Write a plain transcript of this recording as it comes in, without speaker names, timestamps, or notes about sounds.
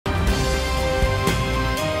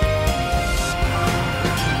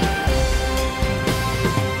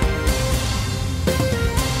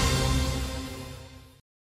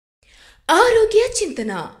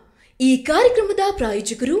ಚಿಂತನ ಈ ಕಾರ್ಯಕ್ರಮದ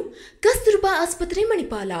ಪ್ರಾಯೋಜಕರು ಕಸ್ತೂರ್ಬಾ ಆಸ್ಪತ್ರೆ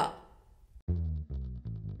ಮಣಿಪಾಲ.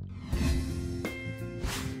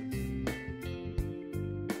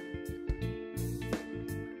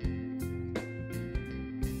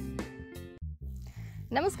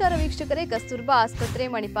 ನಮಸ್ಕಾರ ವೀಕ್ಷಕರೇ, ಕಸ್ತೂರ್ಬಾ ಆಸ್ಪತ್ರೆ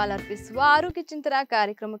ಮಣಿಪಾಲ್ ಅರ್ಪಿಸುವ ಆರೋಗ್ಯ ಚಿಂತನ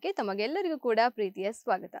ಕಾರ್ಯಕ್ರಮಕ್ಕೆ ತಮಗೆಲ್ಲರಿಗೂ ಕೂಡ ಪ್ರೀತಿಯ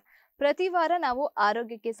ಸ್ವಾಗತ. ಪ್ರತಿ ವಾರ ನಾವು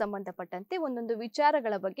ಆರೋಗ್ಯಕ್ಕೆ ಸಂಬಂಧಪಟ್ಟಂತೆ ಒಂದೊಂದು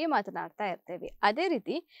ವಿಚಾರಗಳ ಬಗ್ಗೆ ಮಾತನಾಡ್ತಾ ಇರ್ತೇವೆ. ಅದೇ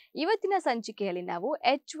ರೀತಿ ಇವತ್ತಿನ ಸಂಚಿಕೆಯಲ್ಲಿ ನಾವು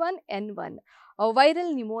H1N1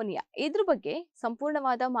 ವೈರಲ್ ನ್ಯೂಮೋನಿಯಾ ಇದ್ರ ಬಗ್ಗೆ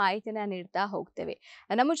ಸಂಪೂರ್ಣವಾದ ಮಾಹಿತಿಯನ್ನ ನೀಡ್ತಾ ಹೋಗ್ತೇವೆ.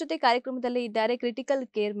 ನಮ್ಮ ಜೊತೆ ಕಾರ್ಯಕ್ರಮದಲ್ಲಿ ಇದ್ದಾರೆ ಕ್ರಿಟಿಕಲ್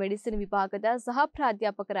ಕೇರ್ ಮೆಡಿಸಿನ್ ವಿಭಾಗದ ಸಹ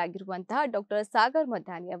ಪ್ರಾಧ್ಯಾಪಕರಾಗಿರುವಂತಹ ಡಾಕ್ಟರ್ ಸಾಗರ್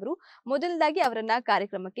ಮದ್ದಾನಿ ಅವರು. ಮೊದಲದಾಗಿ ಅವರನ್ನ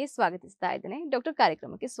ಕಾರ್ಯಕ್ರಮಕ್ಕೆ ಸ್ವಾಗತಿಸ್ತಾ ಇದ್ದೇನೆ. ಡಾಕ್ಟರ್,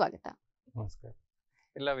 ಕಾರ್ಯಕ್ರಮಕ್ಕೆ ಸ್ವಾಗತ. ನಮಸ್ಕಾರ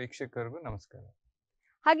ಎಲ್ಲ ವೀಕ್ಷಕರಿಗೂ ನಮಸ್ಕಾರ.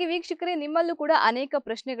 ಹಾಗೆ ವೀಕ್ಷಕರೇ, ನಿಮ್ಮಲ್ಲೂ ಕೂಡ ಅನೇಕ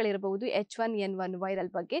ಪ್ರಶ್ನೆಗಳಿರಬಹುದು H1N1 ವೈರಲ್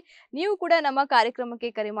ಬಗ್ಗೆ. ನೀವು ಕೂಡ ನಮ್ಮ ಕಾರ್ಯಕ್ರಮಕ್ಕೆ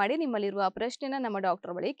ಕರೆ ಮಾಡಿ ನಿಮ್ಮಲ್ಲಿರುವ ಪ್ರಶ್ನೆನ ನಮ್ಮ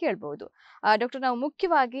ಡಾಕ್ಟರ್ ಬಳಿ ಕೇಳಬಹುದು. ಡಾಕ್ಟರ್, ನಾವು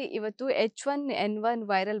ಮುಖ್ಯವಾಗಿ ಇವತ್ತು H1N1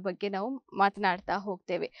 ವೈರಲ್ ಬಗ್ಗೆ ನಾವು ಮಾತನಾಡ್ತಾ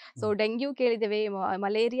ಹೋಗ್ತೇವೆ. ಸೊ ಡೆಂಗ್ಯೂ ಕೇಳಿದ್ದೇವೆ,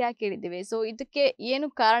 ಮಲೇರಿಯಾ ಕೇಳಿದ್ದೇವೆ. ಸೊ ಇದಕ್ಕೆ ಏನು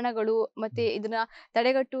ಕಾರಣಗಳು, ಮತ್ತೆ ಇದನ್ನ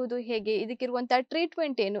ತಡೆಗಟ್ಟುವುದು ಹೇಗೆ, ಇದಕ್ಕಿರುವಂತಹ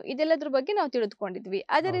ಟ್ರೀಟ್ಮೆಂಟ್ ಏನು, ಇದೆಲ್ಲದ್ರ ಬಗ್ಗೆ ನಾವು ತಿಳಿದುಕೊಂಡಿದ್ವಿ.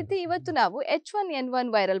 ಅದೇ ರೀತಿ ಇವತ್ತು ನಾವು H1N1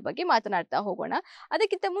 ವೈರಲ್ ಬಗ್ಗೆ ಮಾತನಾಡ್ತಾ ಹೋಗೋಣ.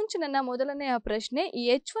 ಅದಕ್ಕಿಂತ ಮುಂಚೆ ನನ್ನ ಮೊದಲನೆಯ ಪ್ರಶ್ನೆ, ಈ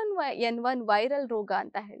H1N1 ವೈರಲ್ ರೋಗ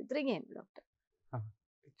ಅಂತ ಹೇಳಿದ್ರೆ ಏನು ಡಾಕ್ಟರ್?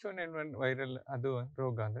 H1N1 ವೈರಲ್ ಅದು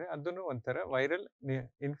ರೋಗ ಅಂದ್ರೆ ಅದನ್ನು ಒಂಥರ ವೈರಲ್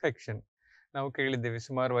ಇನ್ಫೆಕ್ಷನ್. ನಾವು ಕೇಳಿದ್ದೇವೆ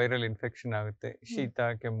ಸುಮಾರು ವೈರಲ್ ಇನ್ಫೆಕ್ಷನ್ ಆಗುತ್ತೆ, ಶೀತ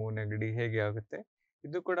ಕೆಮ್ಮು ನೆಗಡಿ ಹೇಗೆ ಆಗುತ್ತೆ.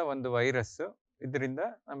 ಇದು ಕೂಡ ಒಂದು ವೈರಸ್, ಇದರಿಂದ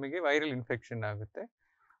ನಮಗೆ ವೈರಲ್ ಇನ್ಫೆಕ್ಷನ್ ಆಗುತ್ತೆ.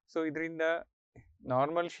 ಸೊ ಇದರಿಂದ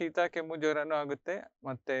ನಾರ್ಮಲ್ ಶೀತ ಕೆಮ್ಮು ಜ್ವರನೂ ಆಗುತ್ತೆ,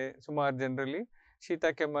 ಮತ್ತೆ ಸುಮಾರು ಜನರಲ್ಲಿ ಶೀತ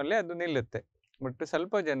ಕೆಮ್ಮಲ್ಲೇ ಅದು ನಿಲ್ಲುತ್ತೆ. ಬಟ್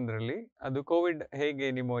ಸ್ವಲ್ಪ ಜನರಲ್ಲಿ ಅದು ಕೋವಿಡ್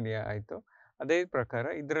ಹೇಗೆ ನಿಮೋನಿಯಾ ಆಯಿತು ಅದೇ ಪ್ರಕಾರ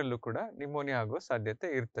ಇದರಲ್ಲೂ ಕೂಡ ನಿಮೋನಿಯಾ ಆಗುವ ಸಾಧ್ಯತೆ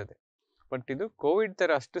ಇರ್ತದೆ. ಬಟ್ ಇದು ಕೋವಿಡ್ ತರ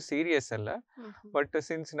ಅಷ್ಟು ಸೀರಿಯಸ್ ಅಲ್ಲ. ಬಟ್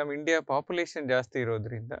ಸಿನ್ಸ್ ನಮ್ಮ ಇಂಡಿಯಾ ಪಾಪ್ಯುಲೇಷನ್ ಜಾಸ್ತಿ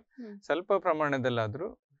ಇರೋದ್ರಿಂದ ಸ್ವಲ್ಪ ಪ್ರಮಾಣದಲ್ಲಾದ್ರೂ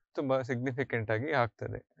ತುಂಬಾ ಸಿಗ್ನಿಫಿಕೆಂಟ್ ಆಗಿ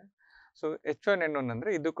ಆಗ್ತದೆ. ಸೊ H1N1 ಅಂದ್ರೆ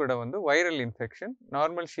ಇದು ಕೂಡ ಒಂದು ವೈರಲ್ ಇನ್ಫೆಕ್ಷನ್.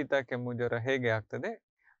 ನಾರ್ಮಲ್ ಶೀತ ಕೆಮ್ಮು ಜ್ವರ ಹೇಗೆ ಆಗ್ತದೆ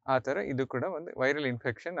ಆ ತರ ಇದು ಕೂಡ ಒಂದು ವೈರಲ್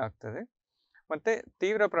ಇನ್ಫೆಕ್ಷನ್ ಆಗ್ತದೆ. ಮತ್ತೆ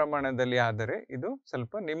ತೀವ್ರ ಪ್ರಮಾಣದಲ್ಲಿ ಆದರೆ ಇದು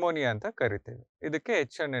ಸ್ವಲ್ಪ ನಿಮೋನಿಯಾ ಅಂತ ಕರಿತೇವೆ. ಇದಕ್ಕೆ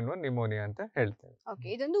H1N1 ನಿಮೋನಿಯಾ ಅಂತ ಹೇಳ್ತೇವೆ. ಓಕೆ,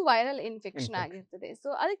 ಇದೊಂದು ವೈರಲ್ ಇನ್ಫೆಕ್ಷನ್ ಆಗಿರ್ತದೆ. ಸೊ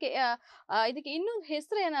ಅದಕ್ಕೆ ಇದಕ್ಕೆ ಇನ್ನೊಂದು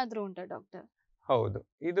ಹೆಸರು ಏನಾದ್ರೂ ಉಂಟಾ ಡಾಕ್ಟರ್? ಹೌದು,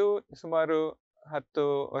 ಇದು ಸುಮಾರು 10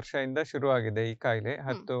 ವರ್ಷದಿಂದ ಶುರುವಾಗಿದೆ ಈ ಕಾಯಿಲೆ,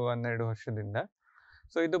 10-12 ವರ್ಷದಿಂದ.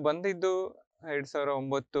 ಸೊ ಇದು ಬಂದಿದ್ದು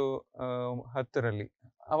 2009-10ರಲ್ಲಿ.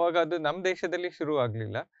 ಅವಾಗ ಅದು ನಮ್ಮ ದೇಶದಲ್ಲಿ ಶುರು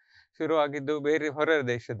ಆಗ್ಲಿಲ್ಲ, ಶುರು ಆಗಿದ್ದು ಬೇರೆ ಹೊರ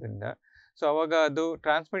ದೇಶದಿಂದ. ಸೊ ಅವಾಗ ಅದು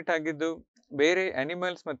ಟ್ರಾನ್ಸ್ಮಿಟ್ ಆಗಿದ್ದು ಬೇರೆ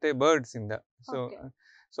ಅನಿಮಲ್ಸ್ ಮತ್ತೆ ಬರ್ಡ್ಸ್ ಇಂದ.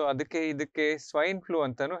 ಸೊ ಇದಕ್ಕೆ ಸ್ವೈನ್ ಫ್ಲೂ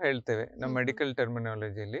ಅಂತಾನು ಹೇಳ್ತೇವೆ ನಮ್ಮ ಮೆಡಿಕಲ್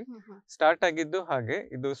ಟರ್ಮಿನಾಲಜಿಯಲ್ಲಿ. ಸ್ಟಾರ್ಟ್ ಆಗಿದ್ದು ಹಾಗೆ,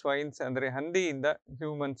 ಇದು ಸ್ವೈನ್ಸ್ ಅಂದ್ರೆ ಹಂದಿಯಿಂದ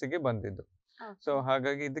ಹ್ಯೂಮನ್ಸ್ ಗೆ ಬಂದಿದ್ದು. ಸೊ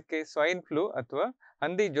ಹಾಗಾಗಿ ಇದಕ್ಕೆ ಸ್ವೈನ್ ಫ್ಲೂ ಅಥವಾ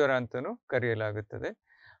ಹಂದಿ ಜ್ವರ ಅಂತಾನು ಕರೆಯಲಾಗುತ್ತದೆ.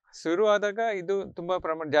 ಶುರು ಆದಾಗ ಇದು ತುಂಬಾ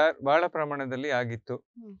ಬಹಳ ಪ್ರಮಾಣದಲ್ಲಿ ಆಗಿತ್ತು.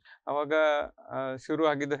 ಅವಾಗ ಶುರು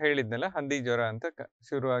ಆಗಿದ್ದು ಹೇಳಿದ್ನಲ್ಲ ಹಂದಿ ಜ್ವರ ಅಂತ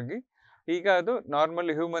ಶುರುವಾಗಿ ಈಗ ಅದು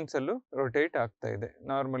ನಾರ್ಮಲಿ ಹ್ಯೂಮನ್ಸ್ ಅಲ್ಲೂ ರೊಟೇಟ್ ಆಗ್ತಾ ಇದೆ.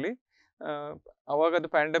 ನಾರ್ಮಲಿ ಅವಾಗ ಅದು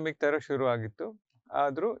ಪ್ಯಾಂಡಮಿಕ್ ತರ ಶುರು ಆಗಿತ್ತು,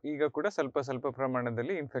 ಆದ್ರೂ ಈಗ ಕೂಡ ಸ್ವಲ್ಪ ಸ್ವಲ್ಪ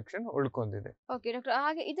ಪ್ರಮಾಣದಲ್ಲಿ ಇನ್ಫೆಕ್ಷನ್ ಉಳ್ಕೊಂಡಿದೆ. ಓಕೆ ಡಾಕ್ಟರ್,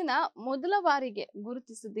 ಹಾಗೆ ಇದನ್ನ ಮೊದಲ ಬಾರಿಗೆ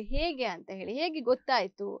ಗುರುತಿಸುದು ಹೇಗೆ ಅಂತ ಹೇಳಿ, ಹೇಗೆ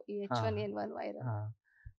ಗೊತ್ತಾಯ್ತು ಈ H1N1 ವೈರಲ್?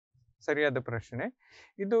 ಸರಿಯಾದ ಪ್ರಶ್ನೆ.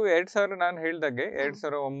 ಇದು ನಾನು ಹೇಳ್ದಾಗೆ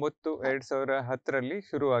 2009-2010ರಲ್ಲಿ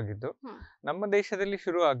ಶುರು ಆಗಿದ್ದು. ನಮ್ಮ ದೇಶದಲ್ಲಿ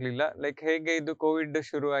ಶುರು ಆಗ್ಲಿಲ್ಲ. ಲೈಕ್ ಹೇಗೆ ಇದು ಕೋವಿಡ್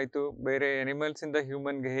ಶುರು ಆಯ್ತು ಬೇರೆ ಅನಿಮಲ್ಸ್ ಇಂದ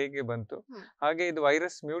ಹ್ಯೂಮನ್ ಗೆ ಹೇಗೆ ಬಂತು, ಹಾಗೆ ಇದು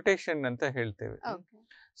ವೈರಸ್ ಮ್ಯೂಟೇಶನ್ ಅಂತ ಹೇಳ್ತೇವೆ.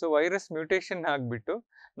 ಸೊ ವೈರಸ್ ಮ್ಯೂಟೇಶನ್ ಆಗ್ಬಿಟ್ಟು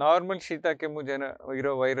ನಾರ್ಮಲ್ ಶೀತ ಕೆಮ್ಮು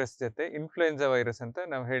ಇರೋ ವೈರಸ್ ಜೊತೆ ಇನ್ಫ್ಲುಯೆನ್ಸಾ ವೈರಸ್ ಅಂತ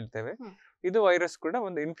ನಾವು ಹೇಳ್ತೇವೆ. ಇದು ವೈರಸ್ ಕೂಡ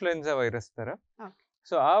ಒಂದು ಇನ್ಫ್ಲುಯೆನ್ಸಾ ವೈರಸ್ ತರ.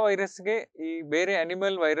 ಸೊ ಆ ವೈರಸ್ಗೆ ಈ ಬೇರೆ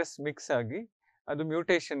ಅನಿಮಲ್ ವೈರಸ್ ಮಿಕ್ಸ್ ಆಗಿ ಅದು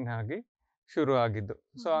ಮ್ಯೂಟೇಶನ್ ಆಗಿ ಶುರು ಆಗಿದ್ದು.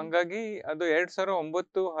 ಸೊ ಹಂಗಾಗಿ ಅದು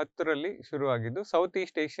 2009-10ರಲ್ಲಿ ಶುರು ಆಗಿದ್ದು. ಸೌತ್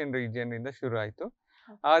ಈಸ್ಟ್ ಏಷ್ಯನ್ ರೀಜಿಯನ್ ಇಂದ ಶುರು ಆಯ್ತು.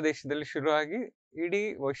 ಆ ದೇಶದಲ್ಲಿ ಶುರು ಆಗಿ ಇಡೀ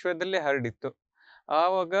ವಿಶ್ವದಲ್ಲೇ ಹರಡಿತ್ತು.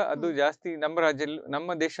 ಆವಾಗ ಅದು ಜಾಸ್ತಿ ನಮ್ಮ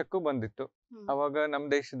ದೇಶಕ್ಕೂ ಬಂದಿತ್ತು. ಅವಾಗ ನಮ್ಮ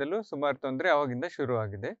ದೇಶದಲ್ಲೂ ಸುಮಾರು ತೊಂದರೆ ಅವಾಗಿಂದ ಶುರು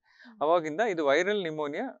ಆಗಿದೆ. ಅವಾಗಿಂದ ಇದು ವೈರಲ್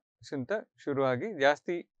ನಿಮೋನಿಯಾ ಅಂತ ಶುರುವಾಗಿ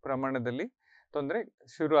ಜಾಸ್ತಿ ಪ್ರಮಾಣದಲ್ಲಿ ತೊಂದರೆ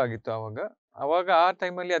ಶುರು ಆಗಿತ್ತು. ಅವಾಗ ಆ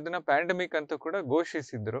ಟೈಮಲ್ಲಿ ಅದನ್ನ ಪ್ಯಾಂಡಮಿಕ್ ಅಂತ ಕೂಡ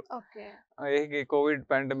ಘೋಷಿಸಿದ್ರು. ಹೇಗೆ ಕೋವಿಡ್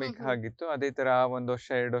ಪ್ಯಾಂಡಮಿಕ್ ಆಗಿತ್ತು ಅದೇ ತರ ಆ 1 ವರ್ಷ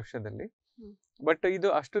 2 ವರ್ಷದಲ್ಲಿ. ಬಟ್ ಇದು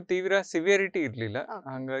ಅಷ್ಟು ತೀವ್ರ ಸಿವಿಯರಿಟಿ ಇರ್ಲಿಲ್ಲ,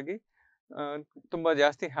 ಹಂಗಾಗಿ ತುಂಬಾ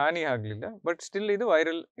ಜಾಸ್ತಿ ಹಾನಿ ಆಗ್ಲಿಲ್ಲ. ಬಟ್ ಸ್ಟಿಲ್ ಇದು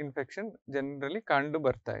ವೈರಲ್ ಇನ್ಫೆಕ್ಷನ್ ಜನರಲ್ಲಿ ಕಂಡು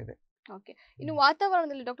ಬರ್ತಾ ಇದೆ. ಓಕೆ, ಇನ್ನು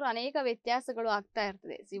ವಾತಾವರಣದಲ್ಲಿ ಡಾಕ್ಟರ್ ಅನೇಕ ವ್ಯತ್ಯಾಸಗಳು ಆಗ್ತಾ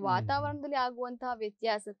ಇರ್ತದೆ. ವಾತಾವರಣದಲ್ಲಿ ಆಗುವಂತಹ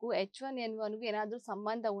ವ್ಯತ್ಯಾಸಕ್ಕೂ H1N1ಗೂ ಏನಾದ್ರೂ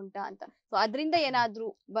ಸಂಬಂಧ ಉಂಟಾ ಅಂತ? ಸೊ ಅದರಿಂದ ಏನಾದ್ರೂ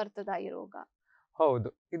ಬರ್ತದಾ ಈ ರೋಗ? ಹೌದು,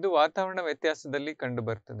 ಇದು ವಾತಾವರಣ ವ್ಯತ್ಯಾಸದಲ್ಲಿ ಕಂಡು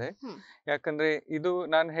ಬರ್ತದೆ. ಯಾಕಂದ್ರೆ ಇದು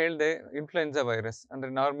ನಾನು ಹೇಳ್ದೆ ಇನ್ಫ್ಲುಯೆನ್ಸಾ ವೈರಸ್ ಅಂದ್ರೆ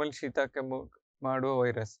ನಾರ್ಮಲ್ ಶೀತ ಕೆಮ್ಮು ಮಾಡುವ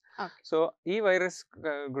ವೈರಸ್. Okay. ಸೊ ಈ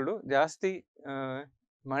ವೈರಸ್ಗಳು ಜಾಸ್ತಿ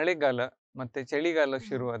ಮಳೆಗಾಲ ಮತ್ತೆ ಚಳಿಗಾಲ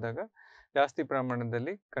ಶುರುವಾದಾಗ ಜಾಸ್ತಿ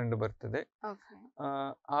ಪ್ರಮಾಣದಲ್ಲಿ ಕಂಡು ಬರ್ತದೆ. Okay.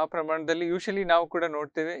 ಆ ಪ್ರಮಾಣದಲ್ಲಿ ಯೂಶಲಿ ನಾವು ಕೂಡ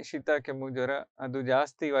ನೋಡ್ತೇವೆ ಶೀತ ಕೆಮ್ಮು ಜ್ವರ ಅದು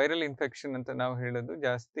ಜಾಸ್ತಿ ವೈರಲ್ ಇನ್ಫೆಕ್ಷನ್ ಅಂತ ನಾವು ಹೇಳೋದು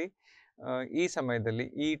ಜಾಸ್ತಿ ಈ ಸಮಯದಲ್ಲಿ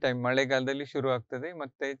ಈ ಟೈಮ್ ಮಳೆಗಾಲದಲ್ಲಿ ಶುರು ಆಗ್ತದೆ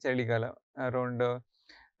ಮತ್ತೆ ಚಳಿಗಾಲ ಅರೌಂಡ್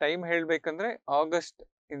ಟೈಮ್ ಹೇಳ್ಬೇಕಂದ್ರೆ ಆಗಸ್ಟ್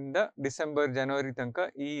ಇಂದ ಡಿಸೆಂಬರ್ ಜನವರಿ ತನಕ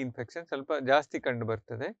ಈ ಇನ್ಫೆಕ್ಷನ್ ಸ್ವಲ್ಪ ಜಾಸ್ತಿ ಕಂಡು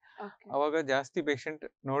ಬರ್ತದೆ. Okay. ಅವಾಗ ಜಾಸ್ತಿ ಪೇಷಂಟ್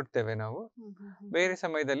ನೋಡ್ತೇವೆ ನಾವು. ಬೇರೆ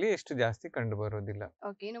ಸಮಯದಲ್ಲಿ ಎಷ್ಟು ಜಾಸ್ತಿ ಕಂಡು ಬರೋದಿಲ್ಲ.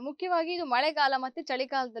 ಓಕೆ, ಇನ್ನು ಮುಖ್ಯವಾಗಿ ಇದು ಮಳೆಗಾಲ ಮತ್ತೆ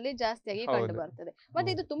ಚಳಿಗಾಲದಲ್ಲಿ ಜಾಸ್ತಿಯಾಗಿ ಕಂಡು ಹೌದು. ಬರ್ತದೆ.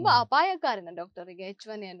 ಮತ್ತೆ ಇದು ತುಂಬಾ ಅಪಾಯಕಾರಿನ ಡಾಕ್ಟರ್ ಈಗ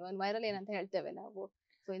H1N1 ವೈರಲ್ ಏನಂತ ಹೇಳ್ತೇವೆ ನಾವು,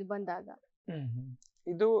 ಸೊ ಇದು ಬಂದಾಗ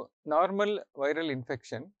ಇದು ನಾರ್ಮಲ್ ವೈರಲ್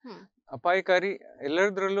ಇನ್ಫೆಕ್ಷನ್. ಹ್ಮ್. ಅಪಾಯಕಾರಿ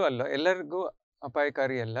ಎಲ್ಲರದ್ರಲ್ಲೂ ಅಲ್ಲ, ಎಲ್ಲರಿಗೂ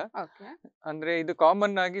ಅಪಾಯಕಾರಿ ಅಲ್ಲ. ಓಕೆ. ಅಂದ್ರೆ ಇದು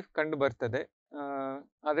ಕಾಮನ್ ಆಗಿ ಕಂಡು ಬರ್ತದೆ.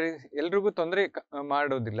 ಆದ್ರೆ ಎಲ್ರಿಗೂ ತೊಂದರೆ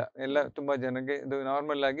ಮಾಡೋದಿಲ್ಲ. ಎಲ್ಲ ತುಂಬಾ ಜನಕ್ಕೆ ಇದು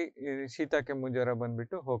ನಾರ್ಮಲ್ ಆಗಿ ಈ ಶೀತ ಕೆಮ್ಮು ಜ್ವರ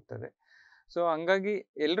ಬಂದ್ಬಿಟ್ಟು ಹೋಗ್ತದೆ. ಸೊ ಹಂಗಾಗಿ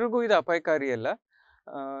ಎಲ್ರಿಗೂ ಇದು ಅಪಾಯಕಾರಿ ಅಲ್ಲ.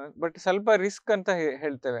 ಬಟ್ ಸ್ವಲ್ಪ ರಿಸ್ಕ್ ಅಂತ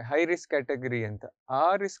ಹೇಳ್ತೇವೆ, ಹೈ ರಿಸ್ಕ್ ಕ್ಯಾಟಗರಿ ಅಂತ. ಆ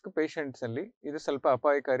ರಿಸ್ಕ್ ಪೇಷಂಟ್ಸ್ ಅಲ್ಲಿ ಇದು ಸ್ವಲ್ಪ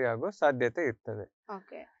ಅಪಾಯಕಾರಿ ಆಗೋ ಸಾಧ್ಯತೆ ಇರ್ತದೆ.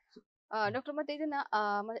 ಓಕೆ ಡಾಕ್ಟರ್, ಮತ್ತೆ ಇದನ್ನ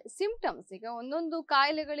ಸಿಂಪ್ಟಮ್ಸ್ ಈಗ ಒಂದೊಂದು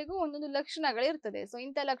ಕಾಯಿಲೆಗಳಿಗೂ ಒಂದೊಂದು ಲಕ್ಷಣಗಳು ಇರ್ತದೆ. ಸೊ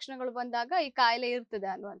ಇಂಥ ಲಕ್ಷಣಗಳು ಬಂದಾಗ ಈ ಕಾಯಿಲೆ ಇರ್ತದೆ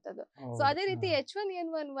ಅನ್ನುವಂಥದ್ದು. ಸೊ ಅದೇ ರೀತಿ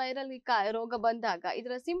H1N1 ವೈರಲ್ ರೋಗ ಬಂದಾಗ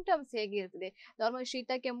ಇದರ ಸಿಂಪ್ಟಮ್ಸ್ ಹೇಗೆ ಇರ್ತದೆ? ನಾರ್ಮಲ್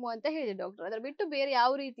ಶೀತ ಕೆಮ್ಮು ಅಂತ ಹೇಳಿದೆ ಡಾಕ್ಟರ್, ಅದರ ಬಿಟ್ಟು ಬೇರೆ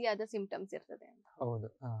ಯಾವ ರೀತಿಯಾದ ಸಿಂಪ್ಟಮ್ಸ್ ಇರ್ತದೆ ಅಂತ? ಹೌದು,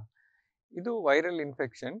 ಇದು ವೈರಲ್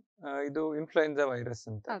ಇನ್ಫೆಕ್ಷನ್. ಇದು ಇನ್ಫ್ಲುಯೆನ್ಸಾ ವೈರಸ್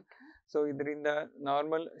ಅಂತ. ಸೊ ಇದರಿಂದ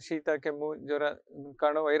ನಾರ್ಮಲ್ ಶೀತ ಕೆಮ್ಮು ಜ್ವರ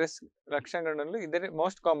ಕಾಣೋ ವೈರಸ್ ಲಕ್ಷಣಗಳಲ್ಲೂ ಇದರ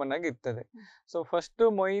ಮೋಸ್ಟ್ ಕಾಮನ್ ಆಗಿ ಇರ್ತದೆ. ಸೊ ಫಸ್ಟ್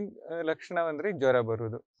ಮೊಯಿನ್ ಲಕ್ಷಣ ಅಂದ್ರೆ ಜ್ವರ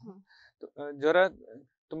ಬರುವುದು. ಜ್ವರ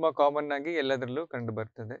ತುಂಬಾ ಕಾಮನ್ ಆಗಿ ಎಲ್ಲದರಲ್ಲೂ ಕಂಡು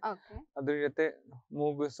ಬರ್ತದೆ. ಅದ್ರ ಜೊತೆ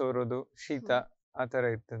ಮೂಗು ಸೋರೋದು, ಶೀತ ಆ ತರ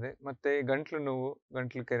ಇರ್ತದೆ. ಮತ್ತೆ ಗಂಟ್ಲು ನೋವು,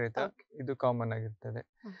 ಗಂಟ್ಲು ಕೆರೆತ ಇದು ಕಾಮನ್ ಆಗಿರ್ತದೆ.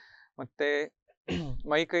 ಮತ್ತೆ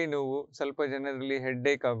ಮೈಕೈ ನೋವು, ಸ್ವಲ್ಪ ಜನರಲ್ಲಿ ಹೆಡ್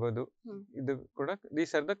ಏಕ್ ಆಗೋದು, ಇದು ಕೂಡ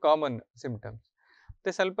these are the common symptoms.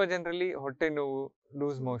 ಮತ್ತೆ ಸ್ವಲ್ಪ ಜನರಲ್ಲಿ ಹೊಟ್ಟೆ ನೋವು,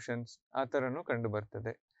 ಲೂಸ್ ಮೋಷನ್ಸ್ ಆ ತರನು ಕಂಡು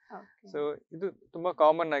ಬರ್ತದೆ. ಸೊ ಇದು ತುಂಬಾ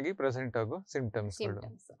ಕಾಮನ್ ಆಗಿ ಪ್ರೆಸೆಂಟ್ ಆಗೋ ಸಿಂಪ್ಟಮ್ಸ್.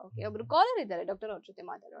 ಓಕೆ, ಒಬ್ರು ಕಾಲರ್ ಇದ್ದಾರೆ ಡಾಕ್ಟರ್, ಅವ್ರ ಜೊತೆ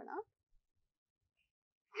ಮಾತಾಡೋಣ.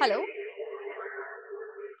 ಹಲೋ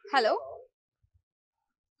ಹಲೋ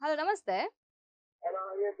ಹಲೋ, ನಮಸ್ತೆ.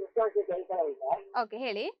 ಓಕೆ,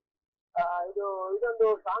 ಹೇಳಿ. ಇದೊಂದು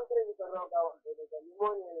ಸಾಂಕ್ರಾಮಿಕ ರೋಗ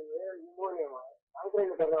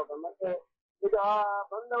ಸಾಂಕ್ರಾಮಿಕ ರೋಗ. ಮತ್ತೆ ಇದು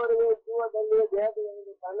ಬಂದವರಿಗೆ ಜೀವದಲ್ಲಿ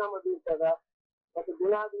ದೇಹದಲ್ಲಿ ಪರಿಣಾಮ ಬೀರ್ತದ, ಮತ್ತೆ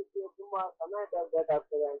ಗುಣ ಆಗ್ಲಿಕ್ಕೆ ತುಂಬಾ ಸಮಯ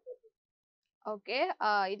ಬೇಕಾಗ್ತದೆ ಅಂತ. ಓಕೆ,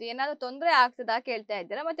 ಇದು ಏನಾದ್ರು ತೊಂದರೆ ಆಗ್ತದಾ ಕೇಳ್ತಾ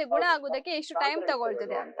ಇದ್ದೀರಾ? ಮತ್ತೆ ಗುಣ ಆಗೋದಕ್ಕೆ ಎಷ್ಟು ಟೈಮ್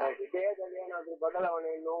ತಗೊಳ್ತದೆ ಅಂತ? ದೇಹದಲ್ಲಿ ಏನಾದ್ರು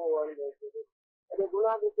ಬದಲಾವಣೆ, ನೋವು ಅನುಭವಿಸ್ತದೆ, ಅದು ಗುಣ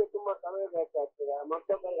ಆಗ್ಲಿಕ್ಕೆ ತುಂಬಾ ಸಮಯ ಬೇಕಾಗ್ತದೆ.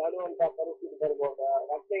 ಮತ್ತೊಬ್ಬರಿಗೆ ಹರಡುವಂತಹ ಪರಿಸ್ಥಿತಿ ಬರ್ಬೋದು,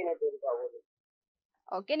 ರಕ್ತಹೀನತೆ ಇರ್ಬೋದು.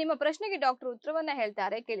 ಓಕೆ, ನಿಮ್ಮ ಪ್ರಶ್ನೆಗೆ ಡಾಕ್ಟರ್ ಉತ್ತರವನ್ನ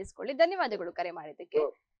ಹೇಳ್ತಾರೆ, ಕೇಳಿಸ್ಕೊಳ್ಳಿ. ಧನ್ಯವಾದಗಳು ಕರೆ ಮಾಡಿದ್ದಕ್ಕೆ.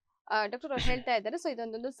 ಡಾಕ್ಟರ್ ಅವ್ರು ಹೇಳ್ತಾ ಇದ್ದಾರೆ, ಸೊ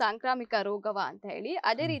ಇದೊಂದೊಂದು ಸಾಂಕ್ರಾಮಿಕ ರೋಗವ ಅಂತ ಹೇಳಿ.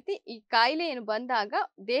 ಅದೇ ರೀತಿ ಈ ಕಾಯಿಲೆ ಏನು ಬಂದಾಗ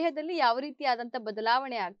ದೇಹದಲ್ಲಿ ಯಾವ ರೀತಿಯಾದಂತ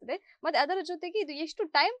ಬದಲಾವಣೆ ಆಗ್ತದೆ, ಮತ್ತೆ ಅದರ ಜೊತೆಗೆ ಇದು ಎಷ್ಟು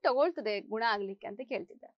ಟೈಮ್ ತಗೊಳ್ತದೆ ಗುಣ ಆಗ್ಲಿಕ್ಕೆ ಅಂತ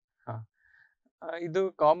ಕೇಳ್ತಿದ್ದಾರೆ. ಇದು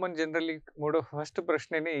ಕಾಮನ್ ಜನರಲಿ ಮೂಡೋ ಫಸ್ಟ್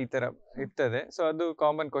ಪ್ರಶ್ನೆನೇ ಈ ತರ ಇರ್ತದೆ. ಸೊ ಅದು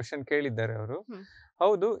ಕಾಮನ್ ಕ್ವಶನ್ ಕೇಳಿದ್ದಾರೆ ಅವರು.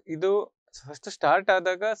 ಹೌದು, ಇದು ಫಸ್ಟ್ ಸ್ಟಾರ್ಟ್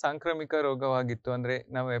ಆದಾಗ ಸಾಂಕ್ರಾಮಿಕ ರೋಗವಾಗಿತ್ತು, ಅಂದ್ರೆ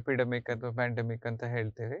ನಾವು ಎಪಿಡೆಮಿಕ್ ಅಥವಾ ಪ್ಯಾಂಡಮಿಕ್ ಅಂತ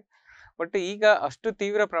ಹೇಳ್ತೇವೆ. ಬಟ್ ಈಗ ಅಷ್ಟು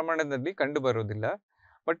ತೀವ್ರ ಪ್ರಮಾಣದಲ್ಲಿ ಕಂಡು ಬರೋದಿಲ್ಲ.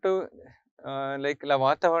 ಬಟ್ ಲೈಕ್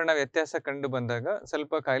ವಾತಾವರಣ ವ್ಯತ್ಯಾಸ ಕಂಡು ಬಂದಾಗ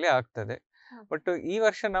ಸ್ವಲ್ಪ ಕಾಯಿಲೆ ಆಗ್ತದೆ. ಬಟ್ ಈ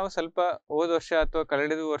ವರ್ಷ ನಾವು ಸ್ವಲ್ಪ ಹೋದ ವರ್ಷ ಅಥವಾ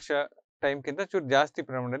ಕಳೆದ ವರ್ಷ ಟೈಮ್ಗಿಂತ ಚೂರು ಜಾಸ್ತಿ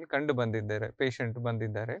ಪ್ರಮಾಣದಲ್ಲಿ ಕಂಡು ಬಂದಿದ್ದಾರೆ, ಪೇಷಂಟ್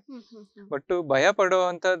ಬಂದಿದ್ದಾರೆ. ಬಟ್ ಭಯ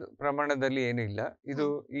ಪಡುವಂತ ಪ್ರಮಾಣದಲ್ಲಿ ಏನೂ ಇಲ್ಲ. ಇದು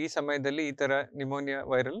ಈ ಸಮಯದಲ್ಲಿ ಈ ತರ ನಿಮೋನಿಯಾ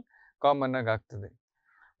ವೈರಲ್ ಕಾಮನ್ ಆಗಿ ಆಗ್ತದೆ.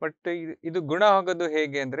 ಬಟ್ ಇದು ಗುಣ ಆಗೋದು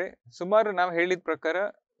ಹೇಗೆ ಅಂದ್ರೆ, ಸುಮಾರು ನಾವು ಹೇಳಿದ ಪ್ರಕಾರ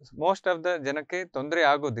ಮೋಸ್ಟ್ ಆಫ್ ದ ಜನಕ್ಕೆ ತೊಂದರೆ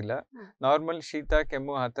ಆಗೋದಿಲ್ಲ. ನಾರ್ಮಲ್ ಶೀತ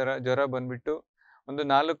ಕೆಮ್ಮು ಆ ತರ ಜ್ವರ ಬಂದ್ಬಿಟ್ಟು ಒಂದು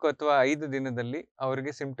 4 ಅಥವಾ 5 ದಿನದಲ್ಲಿ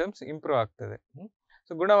ಅವರಿಗೆ ಸಿಂಪ್ಟಮ್ಸ್ ಇಂಪ್ರೂವ್ ಆಗ್ತದೆ.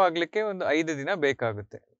 ಸೊ ಗುಣವಾಗ್ಲಿಕ್ಕೆ ಒಂದು 5 ದಿನ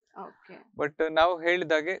ಬೇಕಾಗುತ್ತೆ. ಬಟ್ ನಾವು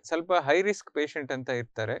ಹೇಳಿದಾಗೆ ಸ್ವಲ್ಪ ಹೈ ರಿಸ್ಕ್ ಪೇಷಂಟ್ ಅಂತ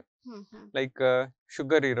ಇರ್ತಾರೆ. ಲೈಕ್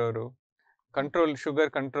ಶುಗರ್ ಇರೋರು,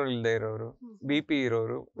 ಶುಗರ್ ಕಂಟ್ರೋಲ್ ಇಲ್ಲದೆ ಇರೋರು, BP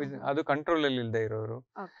ಇರೋರು, ಅದು ಕಂಟ್ರೋಲ್ ಅಲ್ಲಿ ಇಲ್ಲದೆ ಇರೋರು,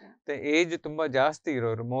 ಮತ್ತೆ ಏಜ್ ತುಂಬಾ ಜಾಸ್ತಿ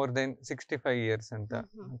ಇರೋರು, ಮೋರ್ ದೆನ್ 65 years ಅಂತ,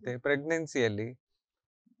 ಮತ್ತೆ ಪ್ರೆಗ್ನೆನ್ಸಿಯಲ್ಲಿ,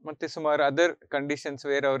 ಮತ್ತೆ ಸುಮಾರು ಅದರ್ ಕಂಡೀಷನ್ಸ್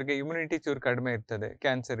ವೇರ್ ಅವ್ರಿಗೆ ಇಮ್ಯುನಿಟಿ ಚೂರು ಕಡಿಮೆ ಇರ್ತದೆ,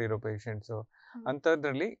 ಕ್ಯಾನ್ಸರ್ ಇರೋ ಪೇಷಂಟ್ಸು,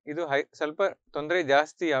 ಅಂಥದ್ರಲ್ಲಿ ಇದು ಸ್ವಲ್ಪ ತೊಂದರೆ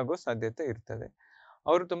ಜಾಸ್ತಿ ಆಗೋ ಸಾಧ್ಯತೆ ಇರ್ತದೆ.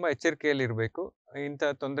 ಅವರು ತುಂಬಾ ಎಚ್ಚರಿಕೆಯಲ್ಲಿ ಇರಬೇಕು. ಇಂಥ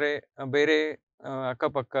ತೊಂದರೆ ಬೇರೆ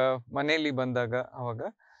ಅಕ್ಕಪಕ್ಕ ಮನೆಯಲ್ಲಿ ಬಂದಾಗ ಅವಾಗ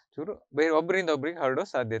ಚೂರು ಬೇರೆ ಒಬ್ಬರಿಂದ ಒಬ್ರಿಗೆ ಹರಡೋ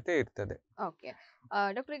ಸಾಧ್ಯತೆ ಇರ್ತದೆ. ಓಕೆ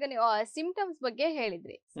ಡಾಕ್ಟರ್, ಈಗ ನೀವು ಸಿಂಪ್ಟಮ್ಸ್ ಬಗ್ಗೆ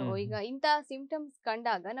ಹೇಳಿದ್ರಿ. ಸೊ ಈಗ ಇಂತ ಸಿಂಪ್ಟಮ್ಸ್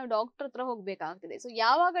ಕಂಡಾಗ ನಾವು ಡಾಕ್ಟರ್ ಹತ್ರ ಹೋಗ್ಬೇಕಾಗ್ತದೆ. ಸೊ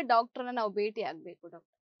ಯಾವಾಗ ಡಾಕ್ಟರ್ನ ನಾವು ಭೇಟಿ ಆಗ್ಬೇಕು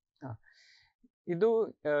ಡಾಕ್ಟರ್? ಇದು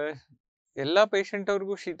ಎಲ್ಲಾ ಪೇಷಂಟ್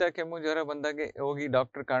ಅವ್ರಿಗೂ ಶೀತ ಕೆಮ್ಮು ಜ್ವರ ಬಂದಾಗೆ ಹೋಗಿ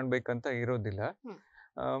ಡಾಕ್ಟರ್ ಕಾಣ್ಬೇಕಂತ ಇರೋದಿಲ್ಲ.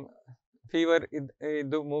 ಫೀವರ್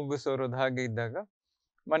ಇದು ಮೂಗು ಸೋರೋದು ಹಾಗೆ ಇದ್ದಾಗ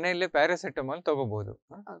ಮನೆಯಲ್ಲೇ ಪ್ಯಾರಾಸಿಟಮಾಲ್ ತಗೋಬಹುದು.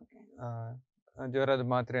 ಜ್ವರದ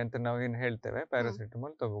ಮಾತ್ರೆ ಅಂತ ನಾವೇನು ಹೇಳ್ತೇವೆ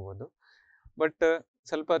ಪ್ಯಾರಾಸಿಟಮಾಲ್ ತಗೋಬಹುದು. ಬಟ್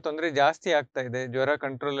ಸ್ವಲ್ಪ ತೊಂದರೆ ಜಾಸ್ತಿ ಆಗ್ತಾ ಇದೆ, ಜ್ವರ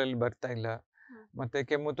ಕಂಟ್ರೋಲ್ ಅಲ್ಲಿ ಬರ್ತಾ ಇಲ್ಲ, ಮತ್ತೆ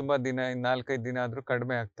ಕೆಮ್ಮು ತುಂಬಾ ದಿನ 4-5 ದಿನ ಆದ್ರೂ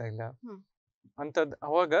ಕಡಿಮೆ ಆಗ್ತಾ ಇಲ್ಲ ಅಂತದ್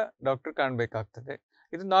ಅವಾಗ ಡಾಕ್ಟರ್ ಕಾಣ್ಬೇಕಾಗ್ತದೆ.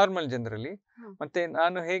 ಇದು ನಾರ್ಮಲ್ ಜನರಲ್ಲಿ. ಮತ್ತೆ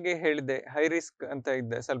ನಾನು ಹೇಗೆ ಹೇಳಿದೆ ಹೈ ರಿಸ್ಕ್ ಅಂತ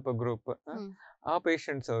ಇದ್ದೆ ಸ್ವಲ್ಪ ಗ್ರೂಪ್, ಆ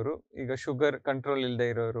ಪೇಷಂಟ್ಸ್ ಅವರು ಈಗ ಶುಗರ್ ಕಂಟ್ರೋಲ್ ಇಲ್ಲದೆ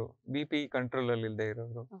ಇರೋರು, BP ಕಂಟ್ರೋಲ್ ಅಲ್ಲಿ ಇಲ್ಲದೆ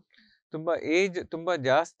ಇರೋರು, ತುಂಬಾ ಏಜ್ ತುಂಬಾ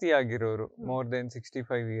ಜಾಸ್ತಿ ಆಗಿರೋರು, ಮೋರ್ ದೆನ್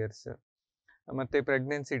 65 ಇಯರ್ಸ್, ಮತ್ತೆ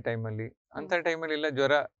ಪ್ರೆಗ್ನೆನ್ಸಿ ಟೈಮಲ್ಲಿ, ಅಂತ ಟೈಮಲ್ಲಿ ಎಲ್ಲ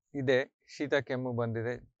ಜ್ವರ ಇದೆ, ಶೀತ ಕೆಮ್ಮು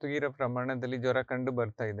ಬಂದಿದೆ, ತೀವ್ರ ಪ್ರಮಾಣದಲ್ಲಿ ಜ್ವರ ಕಂಡು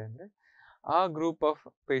ಬರ್ತಾ ಇದೆ ಅಂದ್ರೆ ಆ ಗ್ರೂಪ್ ಆಫ್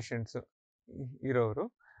ಪೇಷಂಟ್ಸ್ ಇರೋರು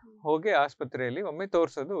ಹೋಗಿ ಆಸ್ಪತ್ರೆಯಲ್ಲಿ ಒಮ್ಮೆ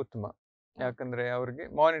ತೋರಿಸೋದು ಉತ್ತಮ. ಯಾಕಂದ್ರೆ ಅವ್ರಿಗೆ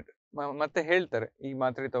ಮತ್ತೆ ಹೇಳ್ತಾರೆ ಈ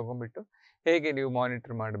ಮಾತ್ರೆ ತಗೊಂಡ್ಬಿಟ್ಟು ಹೇಗೆ ನೀವು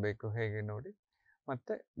ಮಾನಿಟರ್ ಮಾಡಬೇಕು ಹೇಗೆ ನೋಡಿ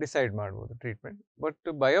ಮತ್ತೆ ಡಿಸೈಡ್ ಮಾಡ್ಬೋದು ಟ್ರೀಟ್ಮೆಂಟ್. ಬಟ್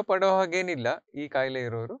ಭಯ ಪಡೋ ಹಾಗೇನಿಲ್ಲ, ಈ ಕಾಯಿಲೆ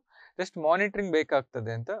ಇರೋರು ಜಸ್ಟ್ ಮಾನಿಟರಿಂಗ್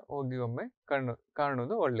ಬೇಕಾಗ್ತದೆ ಅಂತ ಹೋಗಿ ಒಮ್ಮೆ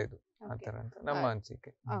ಕಾಣೋದು ಒಳ್ಳೇದು, ಆತರ ಅಂತ ನಮ್ಮ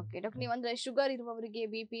ಅನಿಸಿಕೆ. ಓಕೆ ಡಾಕ್ಟರ್, ನೀವು ಅಂದ್ರೆ ಶುಗರ್ ಇರುವವರಿಗೆ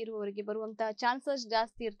BP ಇರುವವರಿಗೆ ಬರುವಂತ ಚಾನ್ಸಸ್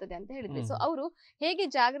ಜಾಸ್ತಿ ಇರ್ತದೆ ಅಂತ ಹೇಳಿದ್ರಿ. ಸೊ ಅವರು ಹೇಗೆ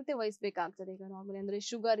ಜಾಗ್ರತೆ ವಹಿಸ್ಬೇಕಾಗ್ತದೆ ಈಗ ನಾರ್ಮಲಿ ಅಂದ್ರೆ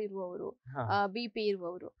ಶುಗರ್ ಇರುವವರು, BP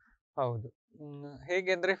ಇರುವವರು? ಹೌದು, ಹೇಗೆ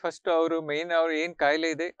ಅಂದ್ರೆ ಫಸ್ಟ್ ಅವರು ಮೇನ್ ಅವ್ರು ಏನ್ ಕಾಯಿಲೆ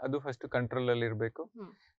ಇದೆ ಅದು ಫಸ್ಟ್ ಕಂಟ್ರೋಲ್ ಅಲ್ಲಿ ಇರ್ಬೇಕು.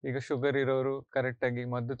 ಈಗ ಶುಗರ್ ಇರೋರು ಕರೆಕ್ಟ್ ಆಗಿ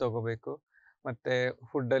ಮದ್ದು ತಗೋಬೇಕು, ಮತ್ತೆ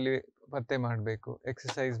ಫುಡ್ ಅಲ್ಲಿ ಪತ್ತೆ ಮಾಡ್ಬೇಕು,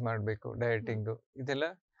 ಎಕ್ಸಸೈಸ್ ಮಾಡ್ಬೇಕು, ಡಯಟಿಂಗ್, ಇದೆಲ್ಲ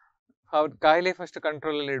ಅವ್ರ ಕಾಯಿಲೆ ಫಸ್ಟ್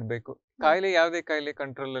ಕಂಟ್ರೋಲ್ ಅಲ್ಲಿ ಇಡ್ಬೇಕು. ಕಾಯಿಲೆ ಯಾವುದೇ ಕಾಯಿಲೆ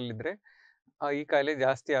ಕಂಟ್ರೋಲ್ ಅಲ್ಲಿ ಇದ್ರೆ ಈ ಕಾಯಿಲೆ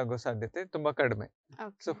ಜಾಸ್ತಿ ಆಗೋ ಸಾಧ್ಯತೆ ತುಂಬಾ ಕಡಿಮೆ.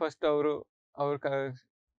 ಸೊ ಫಸ್ಟ್ ಅವ್ರ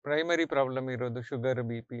ಪ್ರೈಮರಿ ಪ್ರಾಬ್ಲಮ್ ಇರೋದು ಶುಗರ್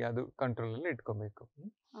BP ಅದು ಕಂಟ್ರೋಲ್ ಅಲ್ಲಿ ಇಟ್ಕೋಬೇಕು.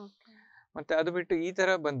 ಮತ್ತೆ ಅದು ಬಿಟ್ಟು ಈ ತರ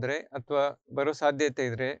ಬಂದ್ರೆ ಅಥವಾ ಬರೋ ಸಾಧ್ಯತೆ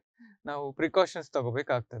ಇದ್ರೆ ನಾವು precautions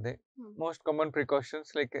ತಗೋಬೇಕಾಗ್ತದೆ. Most common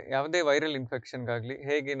precautions like ಯಾವುದೇ ವೈರಲ್ ಇನ್ಫೆಕ್ಷನ್ಗಾಗ್ಲಿ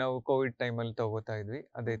ಹೇಗೆ ನಾವು ಕೋವಿಡ್ ಟೈಮಲ್ಲಿ ತಗೋತಾ ಇದ್ವಿ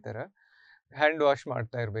ಅದೇ ತರ ಹ್ಯಾಂಡ್ ವಾಶ್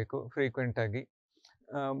ಮಾಡ್ತಾ ಇರಬೇಕು ಫ್ರೀಕ್ವೆಂಟ್ ಆಗಿ.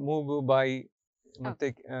 ಮೂಗು ಬಾಯಿ ಮತ್ತೆ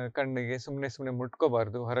ಕಣ್ಣಿಗೆ ಸುಮ್ನೆ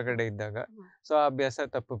ಮುಟ್ಕೋಬಾರ್ದು ಹೊರಗಡೆ ಇದ್ದಾಗ. ಸೊ ಆ ಅಭ್ಯಾಸ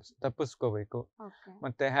ತಪ್ಪಿಸ್ಕೋಬೇಕು.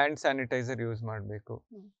 ಮತ್ತೆ ಹ್ಯಾಂಡ್ ಸ್ಯಾನಿಟೈಸರ್ ಯೂಸ್ ಮಾಡಬೇಕು,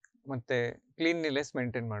 ಮತ್ತೆ ಕ್ಲೀನ್ಲಿನೆಸ್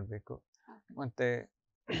ಮೇಂಟೈನ್ ಮಾಡಬೇಕು, ಮತ್ತೆ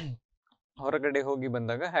ಹೊರಗಡೆ ಹೋಗಿ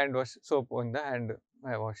ಬಂದಾಗ ಹ್ಯಾಂಡ್ ವಾಶ್ ಸೋಪ್ ಇಂದ ಹ್ಯಾಂಡ್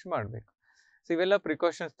ವಾಶ್ ಮಾಡಬೇಕು. ಸೊ ಇವೆಲ್ಲ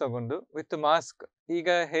ಪ್ರಿಕಾಷನ್ಸ್ ತಗೊಂಡು ವಿತ್ ಮಾಸ್ಕ್. ಈಗ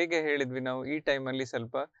ಹೇಗೆ ಹೇಳಿದ್ವಿ ನಾವು ಈ ಟೈಮಲ್ಲಿ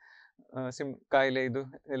ಸ್ವಲ್ಪ ಕಾಯಿಲೆ ಇದು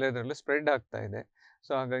ಎಲ್ಲದರಲ್ಲೂ ಸ್ಪ್ರೆಡ್ ಆಗ್ತಾ ಇದೆ.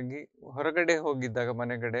 ಸೊ ಹಾಗಾಗಿ ಹೊರಗಡೆ ಹೋಗಿದ್ದಾಗ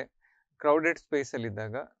ಮನೆಗಡೆ ಕ್ರೌಡೆಡ್ ಸ್ಪೇಸ್ ಅಲ್ಲಿ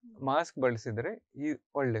ಇದ್ದಾಗ ಮಾಸ್ಕ್ ಬಳಸಿದ್ರೆ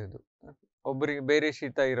ಒಳ್ಳೆಯದು. ಒಬ್ಬರಿಗೆ ಬೇರೆ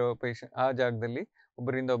ಶೀತ ಇರೋ ಆ ಜಾಗದಲ್ಲಿ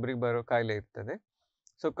ಒಬ್ಬರಿಂದ ಒಬ್ರಿಗೆ ಬರೋ ಕಾಯಿಲೆ ಇರ್ತದೆ.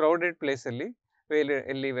 ಸೊ ಕ್ರೌಡೆಡ್ ಪ್ಲೇಸ್ ಅಲ್ಲಿ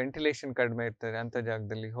ಎಲ್ಲಿ ವೆಂಟಿಲೇಷನ್ ಕಡಿಮೆ ಇರ್ತದೆ ಅಂತ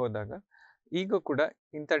ಜಾಗದಲ್ಲಿ ಹೋದಾಗ ಈಗ ಕೂಡ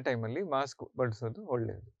ಇಂಥ ಟೈಮಲ್ಲಿ ಮಾಸ್ಕ್ ಬಳಸೋದು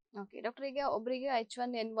ಒಳ್ಳೆಯದು. ಓಕೆ ಡಾಕ್ಟರ್, ಈಗ ಒಬ್ಬರಿಗೆ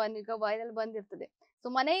H1N1 ಈಗ ವೈರಲ್ ಬಂದಿರ್ತದೆ. ಸೊ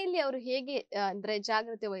ಮನೆಯಲ್ಲಿ ಅವರು ಹೇಗೆ ಅಂದ್ರೆ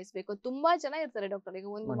ಜಾಗ್ರತೆ ವಹಿಸ್ಬೇಕು? ತುಂಬಾ ಜನ ಇರ್ತಾರೆ ಡಾಕ್ಟರ್, ಈಗ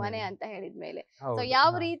ಒಂದು ಮನೆ ಅಂತ ಹೇಳಿದ್ಮೇಲೆ ಸೊ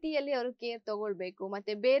ಯಾವ ರೀತಿಯಲ್ಲಿ ಅವರು ಕೇರ್ ತಗೊಳ್ಬೇಕು,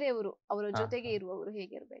 ಮತ್ತೆ ಬೇರೆಯವರು ಅವರ ಜೊತೆಗೆ ಇರುವವರು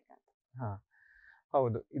ಹೇಗಿರ್ಬೇಕಂತ?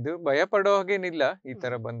 ಹೌದು, ಇದು ಭಯ ಪಡೋ ಹಾಗೇನಿಲ್ಲ. ಈ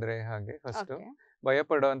ತರ ಬಂದ್ರೆ ಹಾಗೆ ಫಸ್ಟ್ ಭಯ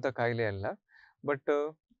ಪಡೋ ಅಂತ ಕಾಯಿಲೆ ಅಲ್ಲ. ಬಟ್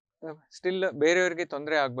ಸ್ಟಿಲ್ ಬೇರೆಯವ್ರಿಗೆ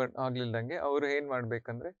ತೊಂದರೆ ಆಗ್ಲಿಲ್ದಂಗೆ ಅವ್ರು ಏನ್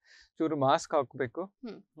ಮಾಡ್ಬೇಕಂದ್ರೆ ಚೂರು ಮಾಸ್ಕ್ ಹಾಕ್ಬೇಕು.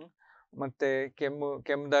 ಮತ್ತೆ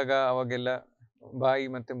ಕೆಮ್ದಾಗ ಅವಾಗೆಲ್ಲ ಬಾಯಿ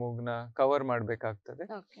ಮತ್ತೆ ಮೂಗ್ನ ಕವರ್ ಮಾಡ್ಬೇಕಾಗ್ತದೆ.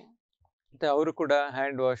 ಮತ್ತೆ ಅವರು ಕೂಡ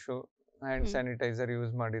hand wash hand sanitiser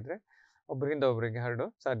use ಮಾಡಿದ್ರೆ ಒಬ್ಬರಿಂದ ಒಬ್ಬರಿಗೆ ಹರಡೋ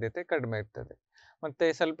ಸಾಧ್ಯತೆ ಕಡಿಮೆ ಇರ್ತದೆ. ಮತ್ತೆ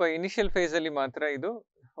ಸ್ವಲ್ಪ ಇನಿಷಿಯಲ್ ಫೇಸ್ ಅಲ್ಲಿ ಮಾತ್ರ ಇದು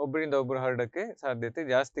ಒಬ್ಬರಿಂದ ಒಬ್ರು ಹರಡಕ್ಕೆ ಸಾಧ್ಯತೆ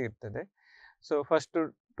ಜಾಸ್ತಿ ಇರ್ತದೆ. ಸೊ ಫಸ್ಟ್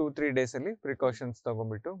 2-3 ಡೇಸ್ ಅಲ್ಲಿ ಪ್ರಿಕಾಷನ್ಸ್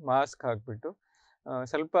ತಗೊಂಡ್ಬಿಟ್ಟು ಮಾಸ್ಕ್ ಹಾಕ್ಬಿಟ್ಟು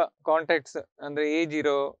ಸ್ವಲ್ಪ ಕಾಂಟ್ಯಾಕ್ಟ್ಸ್ ಅಂದ್ರೆ ಏಜ್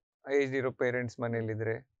ಇರೋ ಪೇರೆಂಟ್ಸ್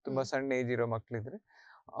ಮನೇಲಿದ್ರೆ, ತುಂಬಾ ಸಣ್ಣ ಏಜ್ ಇರೋ ಮಕ್ಳಿದ್ರೆ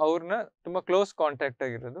ಅವ್ರನ್ನ ತುಂಬಾ ಕ್ಲೋಸ್ ಕಾಂಟ್ಯಾಕ್ಟ್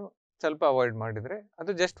ಆಗಿರೋದು ಸ್ವಲ್ಪ ಅವಾಯ್ಡ್ ಮಾಡಿದ್ರೆ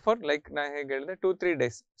ಅದು ಜಸ್ಟ್ ಫಾರ್ ಲೈಕ್ ನಾ ಹೇಗೆ ಹೇಳಿದೆ 2-3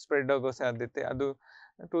 ಡೇಸ್ ಸ್ಪ್ರೆಡ್ ಆಗೋ ಸಾಧ್ಯತೆ ಅದು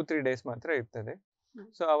 2-3 ಡೇಸ್ ಮಾತ್ರ ಇರ್ತದೆ.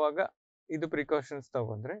 ಸೊ ಅವಾಗ ಇದು ಪ್ರಿಕಾಷನ್ಸ್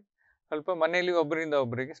ತಗೊಂಡ್ರೆ ಸ್ವಲ್ಪ ಮನೆಯಲ್ಲಿ ಒಬ್ಬರಿಂದ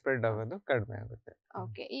ಒಬ್ಬರಿಗೆ ಸ್ಪ್ರೆಡ್ ಆಗೋದು ಕಡಿಮೆ ಆಗುತ್ತೆ.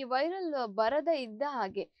 ಓಕೆ, ಈ ವೈರಲ್ ಬರದ ಇದ್ದ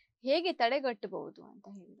ಹಾಗೆ ಹೇಗೆ ತಡೆಗಟ್ಟಬಹುದು ಅಂತ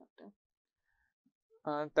ಹೇಳಿ ಡಾಕ್ಟರ್?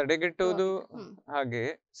 ತಡೆಗಟ್ಟುವುದು ಹಾಗೆ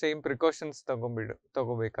same precautions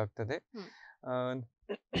ತಗೋಬೇಕಾಗ್ತದೆ.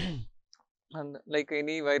 Like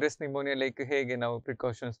any virus pneumonia like ಹೇಗೆ ನಾವು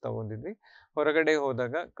ಪ್ರಿಕಾಷನ್ಸ್ ತಗೊಂಡಿದ್ವಿ, ಹೊರಗಡೆ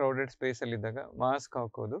ಹೋದಾಗ ಕ್ರೌಡೆಡ್ ಸ್ಪೇಸ್ ಅಲ್ಲಿ ಇದ್ದಾಗ ಮಾಸ್ಕ್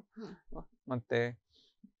ಹಾಕೋದು, ಮತ್ತೆ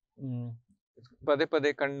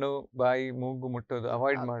ಪದೇ ಕಣ್ಣು ಬಾಯಿ ಮೂಗು ಮುಟ್ಟೋದು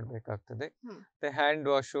ಅವಾಯ್ಡ್ ಮಾಡ್ಬೇಕಾಗ್ತದೆ. ಮತ್ತೆ ಹ್ಯಾಂಡ್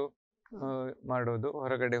ವಾಶು ಮಾಡೋದು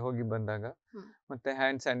ಹೊರಗಡೆ ಹೋಗಿ ಬಂದಾಗ, ಮತ್ತೆ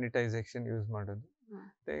ಹ್ಯಾಂಡ್ ಸ್ಯಾನಿಟೈಸೇಷನ್ ಯೂಸ್ ಮಾಡೋದು,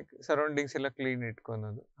 ಮತ್ತೆ ಸರೌಂಡಿಂಗ್ಸ್ ಎಲ್ಲ ಕ್ಲೀನ್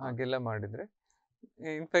ಇಟ್ಕೊಳೋದು, ಹಾಗೆಲ್ಲ ಮಾಡಿದ್ರೆ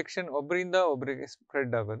ಇನ್ಫೆಕ್ಷನ್ ಒಬ್ಬರಿಂದ ಒಬ್ಬರಿಗೆ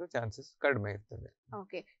ಸ್ಪ್ರೆಡ್ ಆಗೋದು ಚಾನ್ಸಸ್ ಕಡಿಮೆ ಇರ್ತದೆ.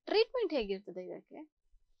 ಓಕೆ, ಟ್ರೀಟ್ಮೆಂಟ್ ಹೇಗಿರ್ತದೆ ಇದಕ್ಕೆ?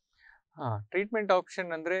 ಟ್ರೀಟ್ಮೆಂಟ್ ಆಪ್ಷನ್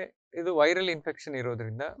ಅಂದ್ರೆ ಇದು ವೈರಲ್ ಇನ್ಫೆಕ್ಷನ್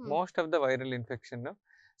ಇರೋದ್ರಿಂದ most of the viral infection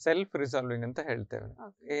self resolving ಅಂತ ಹೇಳ್ತೇವೆ.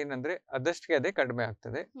 ಏನಂದ್ರೆ ಅದಷ್ಟಕ್ಕೆ ಅದೇ ಕಡಿಮೆ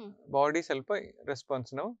ಆಗ್ತದೆ. ಬಾಡಿ ಸ್ವಲ್ಪ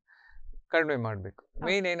ರೆಸ್ಪಾನ್ಸ್ ನಾವು ಕಡಿಮೆ ಮಾಡಬೇಕು.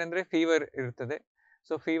 ಮೇನ್ ಏನಂದ್ರೆ ಫೀವರ್ ಇರ್ತದೆ.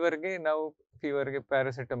 ಸೊ ಫೀವರ್ಗೆ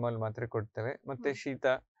ಪ್ಯಾರಾಸಿಟಮಾಲ್ ಮಾತ್ರೆ ಕೊಡ್ತೇವೆ, ಮತ್ತೆ ಶೀತ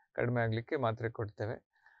ಕಡಿಮೆ ಆಗ್ಲಿಕ್ಕೆ ಮಾತ್ರೆ ಕೊಡ್ತೇವೆ.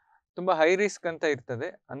 ತುಂಬಾ ಹೈ ರಿಸ್ಕ್ ಅಂತ ಇರ್ತದೆ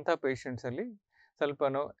ಅಂತ ಪೇಷಂಟ್ಸ್ ಅಲ್ಲಿ ಸ್ವಲ್ಪ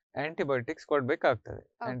ನಾವು ಆಂಟಿಬಯೋಟಿಕ್ಸ್ ಕೊಡ್ಬೇಕಾಗ್ತದೆ,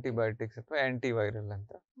 ಆಂಟಿಬಯೋಟಿಕ್ಸ್ ಅಥವಾ ಆಂಟಿವೈರಲ್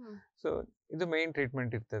ಅಂತ. ಸೊ ಇದು ಮೇನ್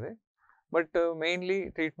ಟ್ರೀಟ್ಮೆಂಟ್ ಇರ್ತದೆ. ಬಟ್ ಮೇನ್ಲಿ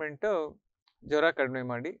ಟ್ರೀಟ್ಮೆಂಟ್ ಜ್ವರ ಕಡಿಮೆ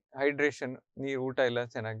ಮಾಡಿ, ಹೈಡ್ರೇಷನ್, ನೀರು, ಊಟ ಎಲ್ಲ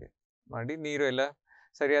ಚೆನ್ನಾಗಿ ಮಾಡಿ, ನೀರು ಎಲ್ಲ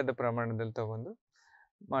ಸರಿಯಾದ ಪ್ರಮಾಣದಲ್ಲಿ ತಗೊಂಡು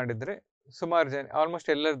ಮಾಡಿದ್ರೆ ಸುಮಾರು ಜನ, ಆಲ್ಮೋಸ್ಟ್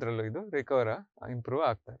ಎಲ್ಲರದ್ರಲ್ಲೂ ಇದು ರಿಕವರ್ ಇಂಪ್ರೂವ್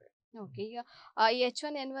ಆಗ್ತಾರೆ. ಓಕೆ, ಈಗ ಈ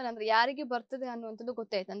H1N1 ಅಂದ್ರೆ ಯಾರಿಗೆ ಬರ್ತದೆ ಅನ್ನುವಂಥದ್ದು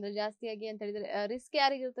ಗೊತ್ತಾಯ್ತು. ಅಂದ್ರೆ ಜಾಸ್ತಿಯಾಗಿ ಅಂತ ಹೇಳಿದ್ರೆ ರಿಸ್ಕ್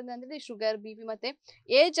ಯಾರಿಗೆ ಇರ್ತದೆ ಅಂದ್ರೆ ಶುಗರ್, BP ಮತ್ತೆ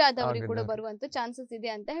ಏಜ್ ಆದವರಿಗೆ ಕೂಡ ಬರುವಂತ ಚಾನ್ಸಸ್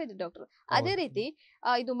ಇದೆ ಅಂತ ಹೇಳಿದ್ರು ಡಾಕ್ಟರ್. ಅದೇ ರೀತಿ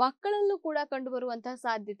ಇದು ಮಕ್ಕಳಲ್ಲೂ ಕೂಡ ಕಂಡು ಬರುವಂತಹ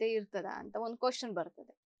ಸಾಧ್ಯತೆ ಇರ್ತದ ಅಂತ ಒಂದು ಕ್ವಶನ್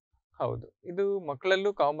ಬರ್ತದೆ. ಹೌದು, ಇದು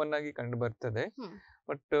ಮಕ್ಕಳಲ್ಲೂ ಕಾಮನ್ ಆಗಿ ಕಂಡು ಬರ್ತದೆ.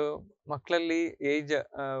 ಬಟ್ ಮಕ್ಕಳಲ್ಲಿ ಏಜ್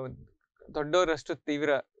ದೊಡ್ಡವರಷ್ಟು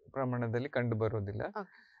ತೀವ್ರ ಪ್ರಮಾಣದಲ್ಲಿ ಕಂಡು ಬರೋದಿಲ್ಲ.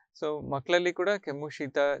 ಸೊ ಮಕ್ಕಳಲ್ಲಿ ಕೂಡ ಕೆಮ್ಮು,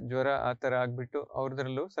 ಶೀತ, ಜ್ವರ ಆ ಥರ ಆಗ್ಬಿಟ್ಟು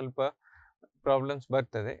ಅವ್ರದ್ರಲ್ಲೂ ಸ್ವಲ್ಪ ಪ್ರಾಬ್ಲಮ್ಸ್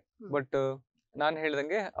ಬರ್ತದೆ. ಬಟ್ ನಾನು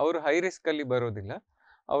ಹೇಳ್ದಂಗೆ ಅವರು ಹೈ ರಿಸ್ಕ್ ಅಲ್ಲಿ ಬರೋದಿಲ್ಲ.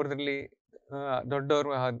 ಅವ್ರದ್ರಲ್ಲಿ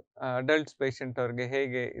ದೊಡ್ಡವರು, ಅಡಲ್ಟ್ಸ್ ಪೇಷಂಟ್ ಅವ್ರಿಗೆ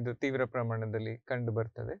ಹೇಗೆ ಇದು ತೀವ್ರ ಪ್ರಮಾಣದಲ್ಲಿ ಕಂಡು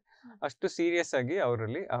ಬರ್ತದೆ ಅಷ್ಟು ಸೀರಿಯಸ್ ಆಗಿ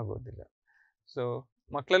ಅವರಲ್ಲಿ ಆಗೋದಿಲ್ಲ. ಸೊ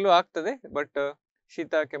ಮಕ್ಕಳಲ್ಲೂ ಆಗ್ತದೆ, ಬಟ್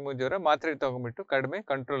ಶೀತ, ಕೆಮ್ಮು, ಜ್ವರ ಮಾತ್ರೆ ತಗೊಂಡ್ಬಿಟ್ಟು ಕಡಿಮೆ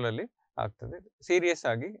ಕಂಟ್ರೋಲ್ ಅಲ್ಲಿ ಆಗ್ತದೆ. ಸೀರಿಯಸ್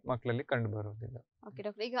ಆಗಿ ಮಕ್ಕಳಲ್ಲಿ ಕಂಡು ಬರೋದಿಲ್ಲ. ಓಕೆ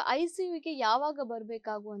ಡಾಕ್ಟರ್, ಈಗ ICUಗೆ ಯಾವಾಗ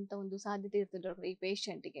ಬರಬೇಕಾಗುವಂತ ಒಂದು ಸಾಧ್ಯತೆ ಇರ್ತದೆ ಡಾಕ್ಟರ್ ಈ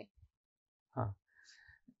ಪೇಷಂಟ್ಗೆ?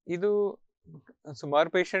 ಇದು ಸುಮಾರು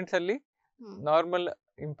ಪೇಷಂಟ್ಸ್ ಅಲ್ಲಿ ನಾರ್ಮಲ್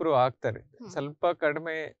ಇಂಪ್ರೂವ್ ಆಗ್ತಾರೆ. ಸ್ವಲ್ಪ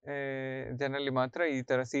ಕಡಿಮೆ ಜನರಲ್ಲಿ ಮಾತ್ರ ಈ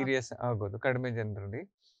ತರ ಸೀರಿಯಸ್ ಆಗೋದು, ಕಡಿಮೆ ಜನರಲ್ಲಿ.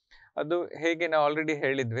 ಅದು ಹೇಗೆ ನಾವು ಆಲ್ರೆಡಿ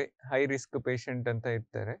ಹೇಳಿದ್ವಿ, ಹೈ ರಿಸ್ಕ್ ಪೇಷಂಟ್ ಅಂತ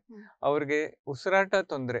ಇರ್ತಾರೆ. ಅವ್ರಿಗೆ ಉಸಿರಾಟ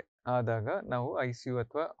ತೊಂದರೆ ಆದಾಗ ನಾವು ICU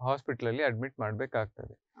ಅಥವಾ ಹಾಸ್ಪಿಟಲ್ ಅಲ್ಲಿ ಅಡ್ಮಿಟ್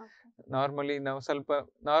ಮಾಡ್ಬೇಕಾಗ್ತದೆ. ನಾರ್ಮಲಿ ನಾವು ಸ್ವಲ್ಪ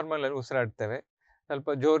ನಾರ್ಮಲ್ ಅಲ್ಲಿ ಉಸಿರಾಡ್ತೇವೆ, ಸ್ವಲ್ಪ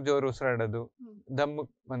ಜೋರ್ ಉಸಿರಾಡೋದು, ದಮ್ಮು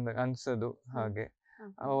ಅನ್ಸೋದು, ಹಾಗೆ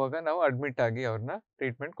ಅವಾಗ ನಾವು ಅಡ್ಮಿಟ್ ಆಗಿ ಅವ್ರನ್ನ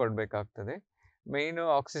ಟ್ರೀಟ್ಮೆಂಟ್ ಕೊಡ್ಬೇಕಾಗ್ತದೆ. ಮೇಯ್ನು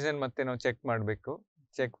ಆಕ್ಸಿಜನ್ ಮತ್ತೆ ನಾವು ಚೆಕ್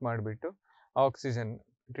ಮಾಡಿಬಿಟ್ಟು ಆಕ್ಸಿಜನ್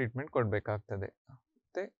ಟ್ರೀಟ್ಮೆಂಟ್ ಕೊಡ್ಬೇಕಾಗ್ತದೆ.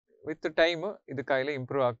 ಮತ್ತೆ ವಿತ್ ಟೈಮ್ ಇದು ಕಾಯಿಲೆ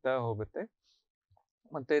ಇಂಪ್ರೂವ್ ಆಗ್ತಾ ಹೋಗುತ್ತೆ.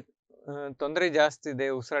 ಮತ್ತೆ ತೊಂದರೆ ಜಾಸ್ತಿ ಇದೆ,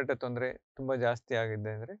 ಉಸಿರಾಟ ತೊಂದರೆ ತುಂಬಾ ಜಾಸ್ತಿ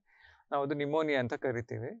ಆಗಿದೆ ಅಂದ್ರೆ ನಾವು ಅದು ನಿಮೋನಿಯಾ ಅಂತ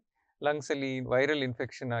ಕರಿತೀವಿ. ಲಂಗ್ಸ್ ಅಲ್ಲಿ ವೈರಲ್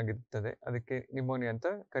ಇನ್ಫೆಕ್ಷನ್ ಆಗಿರ್ತದೆ, ಅದಕ್ಕೆ ನಿಮೋನಿಯಾ ಅಂತ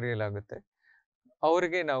ಕರೆಯಲಾಗುತ್ತೆ.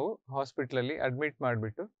 ಅವರಿಗೆ ನಾವು ಹಾಸ್ಪಿಟಲ್ ಅಲ್ಲಿ ಅಡ್ಮಿಟ್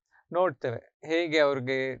ಮಾಡಿಬಿಟ್ಟು ನೋಡ್ತೇವೆ ಹೇಗೆ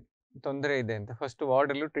ಅವ್ರಿಗೆ ತೊಂದರೆ ಇದೆ ಅಂತ. ಫಸ್ಟ್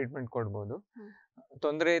ವಾರ್ಡಲ್ಲೂ ಟ್ರೀಟ್ಮೆಂಟ್ ಕೊಡ್ಬೋದು.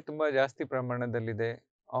 ತೊಂದರೆ ತುಂಬಾ ಜಾಸ್ತಿ ಪ್ರಮಾಣದಲ್ಲಿದೆ,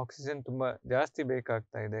 ಆಕ್ಸಿಜನ್ ತುಂಬಾ ಜಾಸ್ತಿ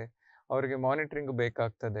ಬೇಕಾಗ್ತಾ ಇದೆ, ಅವರಿಗೆ ಮಾನಿಟರಿಂಗ್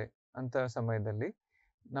ಬೇಕಾಗ್ತದೆ ಅಂತ ಸಮಯದಲ್ಲಿ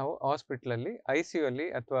ನಾವು ಹಾಸ್ಪಿಟಲ್ ಅಲ್ಲಿ ICU ಅಲ್ಲಿ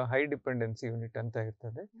ಅಥವಾ ಹೈ ಡಿಪೆಂಡೆನ್ಸಿ ಯೂನಿಟ್ ಅಂತ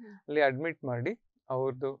ಇರ್ತದೆ, ಅಲ್ಲಿ ಅಡ್ಮಿಟ್ ಮಾಡಿ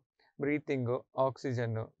ಅವ್ರದ್ದು ಬ್ರೀತಿಂಗು,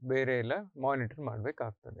 ಆಕ್ಸಿಜನ್ ಬೇರೆ ಎಲ್ಲ ಮಾನಿಟರ್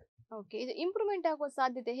ಮಾಡ್ಬೇಕಾಗ್ತದೆ. ಓಕೆ, ಇದು ಇಂಪ್ರೂವ್ಮೆಂಟ್ ಆಗೋ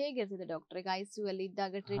ಸಾಧ್ಯತೆ ಹೇಗಿರ್ತದೆ ಡಾಕ್ಟರ್? ಈಗ ICU ಅಲ್ಲಿ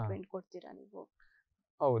ಇದ್ದಾಗ ಟ್ರೀಟ್ಮೆಂಟ್ ಕೊಡ್ತೀರಾ ನೀವು?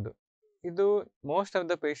 ಹೌದು, ಇದು ಮೋಸ್ಟ್ ಆಫ್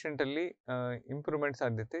ದ ಪೇಷಂಟ್ ಅಲ್ಲಿ ಇಂಪ್ರೂವ್ಮೆಂಟ್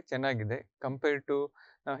ಸಾಧ್ಯತೆ ಚೆನ್ನಾಗಿದೆ. ಕಂಪೇರ್ ಟು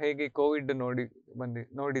ನಾವು ಹೇಗೆ ಕೋವಿಡ್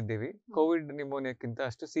ನೋಡಿದ್ದೀವಿ, ಕೋವಿಡ್ ನಿಮೋನಿಯಾಕ್ಕಿಂತ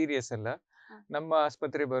ಅಷ್ಟು ಸೀರಿಯಸ್ ಅಲ್ಲ. ನಮ್ಮ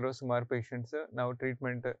ಆಸ್ಪತ್ರೆ ಬರೋ ಸುಮಾರು ಪೇಷಂಟ್ಸ್ ನಾವು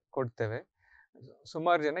ಟ್ರೀಟ್ಮೆಂಟ್ ಕೊಡ್ತೇವೆ,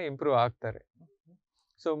 ಸುಮಾರು ಜನ ಇಂಪ್ರೂವ್ ಆಗ್ತಾರೆ.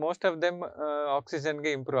 So most of them ಆಕ್ಸಿಜನ್ಗೆ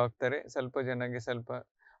improve ಆಗ್ತಾರೆ. ಸ್ವಲ್ಪ ಜನಗೆ ಸ್ವಲ್ಪ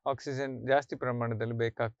ಆಕ್ಸಿಜನ್ ಜಾಸ್ತಿ ಪ್ರಮಾಣದಲ್ಲಿ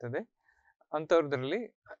ಬೇಕಾಗ್ತದೆ. ಅಂಥವ್ರದ್ರಲ್ಲಿ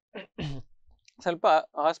ಸ್ವಲ್ಪ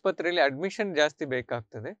ಆಸ್ಪತ್ರೆಯಲ್ಲಿ ಅಡ್ಮಿಷನ್ ಜಾಸ್ತಿ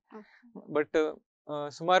ಬೇಕಾಗ್ತದೆ. ಬಟ್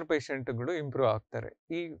ಸುಮಾರು ಪೇಷಂಟ್ಗಳು ಇಂಪ್ರೂವ್ ಆಗ್ತಾರೆ.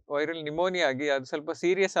 ಈ ವೈರಲ್ ನಿಮೋನಿಯಾ ಆಗಿ ಅದು ಸ್ವಲ್ಪ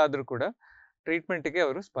ಸೀರಿಯಸ್ ಆದ್ರೂ ಕೂಡ ಟ್ರೀಟ್ಮೆಂಟ್ಗೆ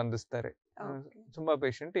ಅವರು ಸ್ಪಂದಿಸ್ತಾರೆ. ತುಂಬಾ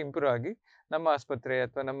ಪೇಷಂಟ್ ಇಂಪ್ರೂವ್ ಆಗಿ ನಮ್ಮ ಆಸ್ಪತ್ರೆ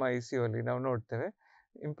ಅಥವಾ ನಮ್ಮ ICU ಅಲ್ಲಿ ನಾವು ನೋಡ್ತೇವೆ,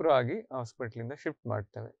 ಇಂಪ್ರೂವ್ ಆಗಿ ಹಾಸ್ಪಿಟಲ್ ಶಿಫ್ಟ್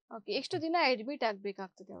ಮಾಡ್ತೇವೆ. ಎಷ್ಟು ದಿನ ಅಡ್ಮಿಟ್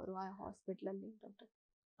ಆಗ್ಬೇಕಾಗ್ತದೆ ಅವರು ಆ ಹಾಸ್ಪಿಟಲ್ ಅಲ್ಲಿ ಡಾಕ್ಟರ್?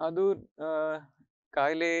 ಅದು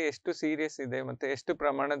ಕಾಯಿಲೆ ಎಷ್ಟು ಸೀರಿಯಸ್ ಇದೆ ಮತ್ತೆ ಎಷ್ಟು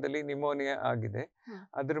ಪ್ರಮಾಣದಲ್ಲಿ ನಿಮೋನಿಯಾ ಆಗಿದೆ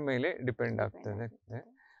ಅದ್ರ ಮೇಲೆ ಡಿಪೆಂಡ್ ಆಗ್ತದೆ.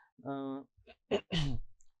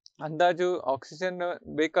 ಅಂದಾಜು ಆಕ್ಸಿಜನ್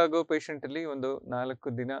ಬೇಕಾಗೋ ಪೇಷಂಟ್ ಅಲ್ಲಿ ಒಂದು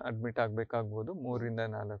 4 ದಿನ ಅಡ್ಮಿಟ್ ಆಗ್ಬೇಕಾಗ್ಬೋದು, 3 ರಿಂದ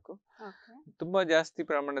 4. ತುಂಬಾ ಜಾಸ್ತಿ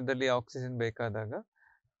ಪ್ರಮಾಣದಲ್ಲಿ ಆಕ್ಸಿಜನ್ ಬೇಕಾದಾಗ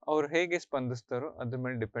ಅವ್ರು ಹೇಗೆ ಸ್ಪಂದಿಸ್ತಾರೋ ಅದ್ರ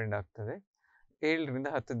ಮೇಲೆ ಡಿಪೆಂಡ್ ಆಗ್ತದೆ. 7 ರಿಂದ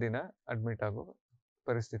 10 ದಿನ ಅಡ್ಮಿಟ್ ಆಗೋ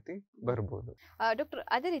ಪರಿಸ್ಥಿತಿ ಬರ್ಬೋದು. ಡಾಕ್ಟರ್,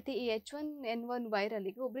 ಅದೇ ರೀತಿ ಈ H1N1 ವೈರಲ್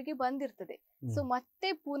ಗೆ ಒಬ್ಬರಿಗೆ ಬಂದಿರ್ತದೆ, ಸೊ ಮತ್ತೆ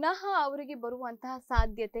ಪುನಃ ಅವರಿಗೆ ಬರುವಂತಹ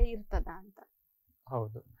ಸಾಧ್ಯತೆ ಇರ್ತದ ಅಂತ?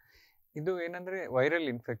 ಹೌದು, ಇದು ಏನಂದ್ರೆ ವೈರಲ್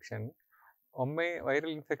ಇನ್ಫೆಕ್ಷನ್. ಒಮ್ಮೆ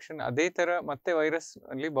ವೈರಲ್ ಇನ್ಫೆಕ್ಷನ್ ಅದೇ ತರ ಮತ್ತೆ ವೈರಸ್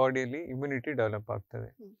ಅಲ್ಲಿ ಬಾಡಿಯಲ್ಲಿ ಇಮ್ಯುನಿಟಿ ಡೆವಲಪ್ ಆಗ್ತದೆ.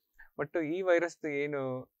 ಬಟ್ ಈ ವೈರಸ್ ಏನು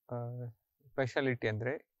ಸ್ಪೆಷಾಲಿಟಿ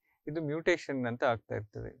ಅಂದ್ರೆ ಇದು ಮ್ಯೂಟೇಶನ್ ಅಂತ ಆಗ್ತಾ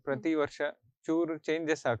ಇರ್ತದೆ. ಪ್ರತಿ ವರ್ಷ ಚೂರು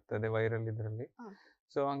ಚೇಂಜಸ್ ಆಗ್ತದೆ ವೈರಲ್ ಇದರಲ್ಲಿ.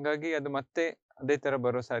 ಸೊ ಹಂಗಾಗಿ ಅದು ಮತ್ತೆ ಅದೇ ತರ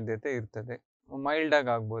ಬರೋ ಸಾಧ್ಯತೆ ಇರ್ತದೆ. ಮೈಲ್ಡ್ ಆಗಿ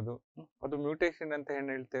ಆಗ್ಬೋದು. ಅದು ಮ್ಯೂಟೇಶನ್ ಅಂತ ಏನ್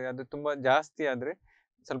ಹೇಳ್ತೇವೆ, ಅದು ತುಂಬಾ ಜಾಸ್ತಿ ಆದ್ರೆ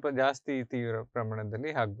ಸ್ವಲ್ಪ ಜಾಸ್ತಿ ತೀವ್ರ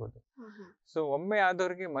ಪ್ರಮಾಣದಲ್ಲಿ ಆಗ್ಬೋದು. ಸೊ ಒಮ್ಮೆ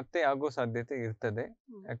ಆದವ್ರಿಗೆ ಮತ್ತೆ ಆಗೋ ಸಾಧ್ಯತೆ ಇರ್ತದೆ,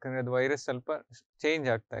 ಯಾಕಂದ್ರೆ ಅದು ವೈರಸ್ ಸ್ವಲ್ಪ ಚೇಂಜ್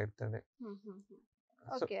ಆಗ್ತಾ ಇರ್ತದೆ.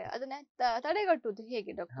 ಓಕೆ, ಅದನ್ನ ತಡೆಗಟ್ಟುವುದು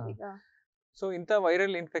ಹೇಗೆ ಡಾಕ್ಟರ್ ಈಗ? ಸೊ ಇಂಥ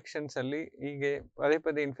ವೈರಲ್ ಇನ್ಫೆಕ್ಷನ್ಸ್ ಅಲ್ಲಿ ಹೀಗೆ ಪದೇ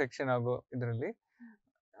ಪದೇ ಇನ್ಫೆಕ್ಷನ್ ಆಗೋ ಇದರಲ್ಲಿ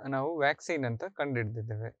ನಾವು ವ್ಯಾಕ್ಸಿನ್ ಅಂತ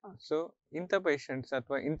ಕಂಡುಹಿಡಿದಿದ್ದೇವೆ. ಸೊ ಇಂಥ ಪೇಷಂಟ್ಸ್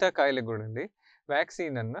ಅಥವಾ ಇಂಥ ಕಾಯಿಲೆಗಳಲ್ಲಿ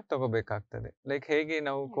ವ್ಯಾಕ್ಸಿನ್ ಅನ್ನ ತಗೋಬೇಕಾಗ್ತದೆ. ಲೈಕ್ ಹೇಗೆ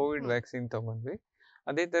ನಾವು ಕೋವಿಡ್ ವ್ಯಾಕ್ಸಿನ್ ತಗೊಂಡ್ವಿ,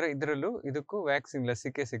 ಅದೇ ತರ ಇದರಲ್ಲೂ ಇದಕ್ಕೂ ವ್ಯಾಕ್ಸಿನ್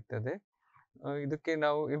ಲಸಿಕೆ ಸಿಗ್ತದೆ. ಇದಕ್ಕೆ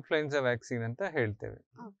ನಾವು ಇನ್ಫ್ಲುಯೆನ್ಸಾ ವ್ಯಾಕ್ಸಿನ್ ಅಂತ ಹೇಳ್ತೇವೆ.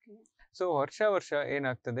 ಸೊ ವರ್ಷ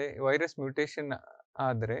ಏನಾಗ್ತದೆ, ವೈರಸ್ ಮ್ಯೂಟೇಶನ್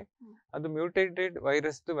ಆದ್ರೆ ಅದು ಮ್ಯೂಟೇಟೆಡ್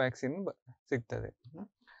ವೈರಸ್ ವ್ಯಾಕ್ಸಿನ್ ಸಿಗ್ತದೆ.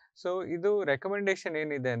 ಸೊ ಇದು ರೆಕಮೆಂಡೇಶನ್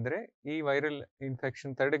ಏನಿದೆ ಅಂದ್ರೆ ಈ ವೈರಲ್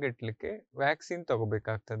ಇನ್ಫೆಕ್ಷನ್ ತಡೆಗಟ್ಟಲಿಕ್ಕೆ ವ್ಯಾಕ್ಸಿನ್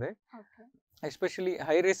ತಗೋಬೇಕಾಗ್ತದೆ. ಎಸ್ಪೆಷಲಿ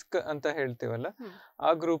ಹೈ ರಿಸ್ಕ್ ಅಂತ ಹೇಳ್ತೀವಲ್ಲ, ಆ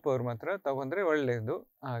ಗ್ರೂಪ್ ಅವ್ರು ಮಾತ್ರ ತಗೊಂಡ್ರೆ ಒಳ್ಳೆಯದು.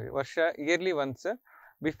 ವರ್ಷ ಇಯರ್ಲಿ ಒನ್ಸ್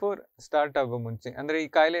ಬಿಫೋರ್ ಸ್ಟಾರ್ಟ್ ಆಗೋ ಮುಂಚೆ, ಅಂದ್ರೆ ಈ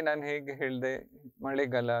ಕಾಯಿಲೆ ನಾನು ಹೇಗೆ ಹೇಳಿದೆ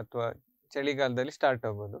ಮಳೆಗಾಲ ಅಥವಾ ಚಳಿಗಾಲದಲ್ಲಿ ಸ್ಟಾರ್ಟ್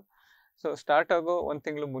ಆಗೋದು. ಸೊ ಸ್ಟಾರ್ಟ್ ಆಗೋ 1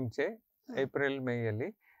 ತಿಂಗಳು ಮುಂಚೆ ಏಪ್ರಿಲ್ ಮೇಯಲ್ಲಿ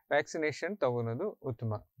ವ್ಯಾಕ್ಸಿನೇಷನ್ ತಗೊಳೋದು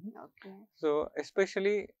ಉತ್ತಮ. ಸೊ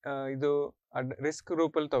ಎಸ್ಪೆಷಲಿ ಇದು ರಿಸ್ಕ್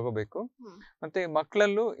ಗ್ರೂಪ್ ಅಲ್ಲಿ ತಗೋಬೇಕು. ಮತ್ತೆ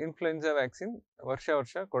ಮಕ್ಕಳಲ್ಲೂ ಇನ್ಫ್ಲುಯೆನ್ಸಾ ವ್ಯಾಕ್ಸಿನ್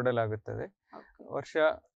ವರ್ಷ ಕೊಡಲಾಗುತ್ತದೆ.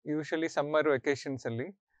 ಯೂಶಲಿ ಸಮ್ಮರ್ ವೆಕೇಶನ್ಸ್ ಅಲ್ಲಿ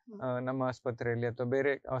ನಮ್ಮ ಆಸ್ಪತ್ರೆಯಲ್ಲಿ ಅಥವಾ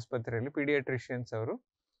ಬೇರೆ ಆಸ್ಪತ್ರೆಯಲ್ಲಿ ಪೀಡಿಯಾಟ್ರಿಷಿಯನ್ಸ್ ಅವರು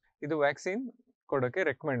ಇದು ವ್ಯಾಕ್ಸಿನ್ ಕೊಡೋಕೆ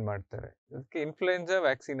ರೆಕಮೆಂಡ್ ಮಾಡ್ತಾರೆ. ಅದಕ್ಕೆ ಇನ್ಫ್ಲುಯೆನ್ಸಾ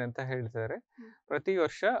ವ್ಯಾಕ್ಸಿನ್ ಅಂತ ಹೇಳ್ತಾರೆ. ಪ್ರತಿ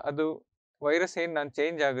ವರ್ಷ ಅದು ವೈರಸ್ ಏನ್ ನಾನು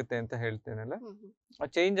ಚೇಂಜ್ ಆಗುತ್ತೆ ಅಂತ ಹೇಳ್ತೇನಲ್ಲ, ಆ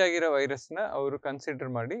ಚೇಂಜ್ ಆಗಿರೋ ವೈರಸ್ ನ ಅವರು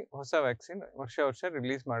ಕನ್ಸಿಡರ್ ಮಾಡಿ ಹೊಸ ವ್ಯಾಕ್ಸಿನ್ ವರ್ಷ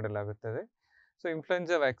ರಿಲೀಸ್ ಮಾಡಲಾಗುತ್ತದೆ. ಸೊ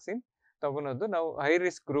ಇನ್ಫ್ಲುಯೆನ್ಸಾ ವ್ಯಾಕ್ಸಿನ್ ತಗೊಳೋದು ನಾವು ಹೈ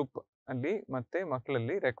ರಿಸ್ಕ್ ಗ್ರೂಪ್ ಅಲ್ಲಿ ಮತ್ತೆ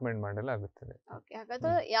ಮಕ್ಕಳಲ್ಲಿ ರೆಕಮೆಂಡ್ ಮಾಡಲಾಗುತ್ತದೆ.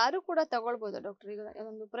 ಹಾಗಾದ್ರೆ ಯಾರು ಕೂಡ ತಗೊಳ್ಬಹುದು ಡಾಕ್ಟರ್? ಈಗ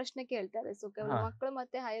ಒಂದು ಪ್ರಶ್ನೆ ಕೇಳ್ತಾರೆ, ಸೊ ಮಕ್ಕಳು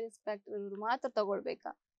ಮತ್ತೆ ಹೈ ರಿಸ್ಕ್ ಫ್ಯಾಕ್ಟರ್ ಇವರು ಮಾತ್ರ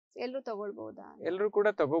ತಗೊಳ್ಬೇಕಾ, ಎಲ್ಲರೂ ತಗೊಳ್ಬಹುದಾ? ಎಲ್ಲರೂ ಕೂಡ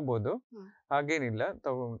ತಗೋಬಹುದು, ಹಾಗೇನಿಲ್ಲ.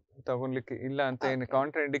 ತಗೊಳ್ಲಿಕ್ಕೆ ಇಲ್ಲ ಅಂತ ಏನು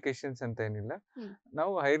ಕಾಂಟ್ರಾ ಇಂಡಿಕೇಶನ್ಸ್ ಅಂತ ಏನಿಲ್ಲ.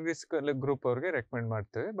 ನಾವು ಹೈ ರಿಸ್ಕ್ ಗ್ರೂಪ್ ಅವ್ರಿಗೆ ರೆಕಮೆಂಡ್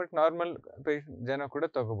ಮಾಡ್ತೇವೆ, ಬಟ್ ನಾರ್ಮಲ್ ಜನ ಕೂಡ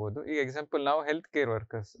ತಗೋಬಹುದು. ಈಗ ಎಕ್ಸಾಂಪಲ್ ನಾವು ಹೆಲ್ತ್ ಕೇರ್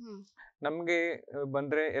ವರ್ಕರ್ಸ್, ನಮ್ಗೆ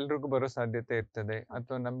ಬಂದ್ರೆ ಎಲ್ರಿಗೂ ಬರೋ ಸಾಧ್ಯತೆ ಇರ್ತದೆ,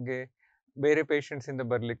 ಅಥವಾ ನಮ್ಗೆ ಬೇರೆ ಪೇಷಂಟ್ಸ್ ಇಂದ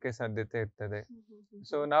ಬರ್ಲಿಕ್ಕೆ ಸಾಧ್ಯತೆ ಇರ್ತದೆ.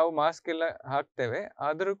 ಸೊ ನಾವು ಮಾಸ್ಕ್ ಎಲ್ಲ ಹಾಕ್ತೇವೆ,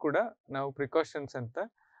 ಆದ್ರೂ ಕೂಡ ನಾವು ಪ್ರಿಕಾಷನ್ಸ್ ಅಂತ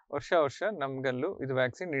ವರ್ಷ ನಮ್ಗಲ್ಲೂ ಇದು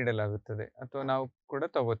ವ್ಯಾಕ್ಸಿನ್ ನೀಡಲಾಗುತ್ತದೆ, ಅಥವಾ ನಾವು ಕೂಡ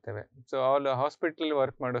ತಗೋತೇವೆ. ಸೊ ಆಲ್ ಹಾಸ್ಪಿಟಲ್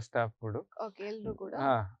ವರ್ಕ್ ಮಾಡೋ ಸ್ಟಾಫ್ಗಳು,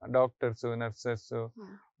 ಡಾಕ್ಟರ್ಸ್, ನರ್ಸಸ್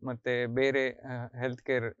ಮತ್ತೆ ಬೇರೆ ಹೆಲ್ತ್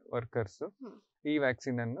ಕೇರ್ ವರ್ಕರ್ಸ್ ಈ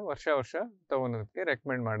ವ್ಯಾಕ್ಸಿನ್ ಅನ್ನು ವರ್ಷ ತಗೊಳೋದಕ್ಕೆ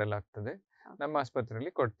ರೆಕಮೆಂಡ್ ಮಾಡಲಾಗ್ತದೆ. ನಮ್ಮ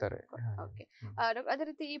ಆಸ್ಪತ್ರೆಯಲ್ಲಿ ಕೊಡ್ತಾರೆ. ಅದೇ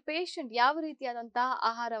ರೀತಿ ಈ ಪೇಷಂಟ್ ಯಾವ ರೀತಿಯಾದಂತಹ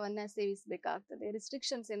ಆಹಾರವನ್ನ ಸೇವಿಸಬೇಕಾಗ್ತದೆ?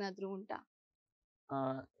 ರಿಸ್ಟ್ರಿಕ್ಷನ್ಸ್ ಏನಾದ್ರೂ ಉಂಟಾ?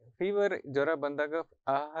 ಫೀವರ್, ಜ್ವರ ಬಂದಾಗ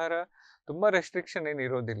ಆಹಾರ ತುಂಬಾ ರೆಸ್ಟ್ರಿಕ್ಷನ್ ಏನು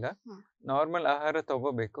ಇರೋದಿಲ್ಲ. ನಾರ್ಮಲ್ ಆಹಾರ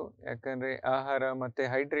ತಗೋಬೇಕು, ಯಾಕಂದ್ರೆ ಆಹಾರ ಮತ್ತೆ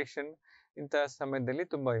ಹೈಡ್ರೇಷನ್ ಇಂಥ ಸಮಯದಲ್ಲಿ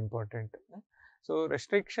ತುಂಬಾ important. So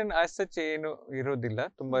restriction as such ಏನು ಇರೋದಿಲ್ಲ,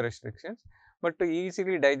 ತುಂಬಾ restrictions, but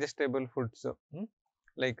easily digestible foods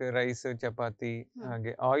like rice, chapati,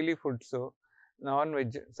 ಹಾಗೆ ಆಯಿಲಿ ಫುಡ್ಸ್, ನಾನ್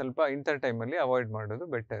ವೆಜ್ ಸ್ವಲ್ಪ ಇಂಥ ಟೈಮಲ್ಲಿ ಅವಾಯ್ಡ್ ಮಾಡೋದು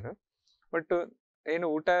ಬೆಟರ್. ಬಟ್ ಏನು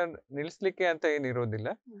ಊಟ ನಿಲ್ಲಿಸ್ಲಿಕ್ಕೆ ಅಂತ ಏನಿರೋದಿಲ್ಲ,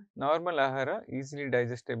 ನಾರ್ಮಲ್ ಆಹಾರ, ಈಸಿಲಿ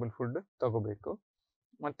ಡೈಜೆಸ್ಟೇಬಲ್ ಫುಡ್ ತಗೋಬೇಕು.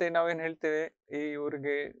 ಮತ್ತೆ ನಾವೇನ್ ಹೇಳ್ತೇವೆ, ಈ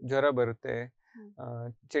ಊರಿಗೆ ಜ್ವರ ಬರುತ್ತೆ,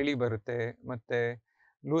 ಚಳಿ ಬರುತ್ತೆ, ಮತ್ತೆ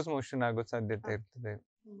ಲೂಸ್ ಮೋಷನ್ ಆಗೋ ಸಾಧ್ಯತೆ ಇರ್ತದೆ.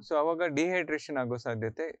 ಸೊ ಅವಾಗ ಡಿಹೈಡ್ರೇಷನ್ ಆಗೋ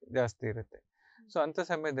ಸಾಧ್ಯತೆ ಜಾಸ್ತಿ ಇರುತ್ತೆ. ಸೊ ಅಂತ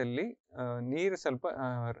ಸಮಯದಲ್ಲಿ ನೀರು ಸ್ವಲ್ಪ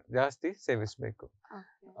ಜಾಸ್ತಿ ಸೇವಿಸ್ಬೇಕು.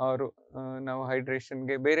 ಅವರು ನಾವು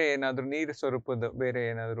ಹೈಡ್ರೇಷನ್ಗೆ ಬೇರೆ ಏನಾದ್ರು ನೀರು ಸ್ವರೂಪದ ಬೇರೆ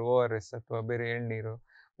ಏನಾದ್ರು ORS ಅಥವಾ ಬೇರೆ ಎಳ್ನೀರು,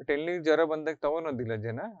 ಬಟ್ ಎಳ್ನೀರು ಜ್ವರ ಬಂದಾಗ ತಗೊಳೋದಿಲ್ಲ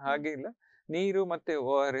ಜನ, ಹಾಗೆ ಇಲ್ಲ. ನೀರು ಮತ್ತೆ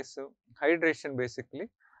ORS, ಹೈಡ್ರೇಷನ್ ಬೇಸಿಕ್ಲಿ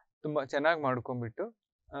ತುಂಬಾ ಚೆನ್ನಾಗಿ ಮಾಡ್ಕೊಂಡ್ಬಿಟ್ಟು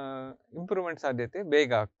ಇಂಪ್ರೂವ್ಮೆಂಟ್ ಸಾಧ್ಯತೆ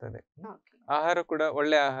ಬೇಗ ಆಗ್ತದೆ. ಆಹಾರ ಕೂಡ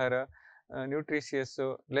ಒಳ್ಳೆ ಆಹಾರ, ನ್ಯೂಟ್ರಿಷಿಯಸ್,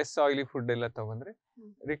 ಲೆಸ್ ಆಯಿಲಿ ಫುಡ್ ಎಲ್ಲ ತಗೊಂಡ್ರೆ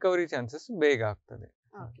ರಿಕವರಿ ಚಾನ್ಸಸ್ ಬೇಗ ಆಗ್ತದೆ.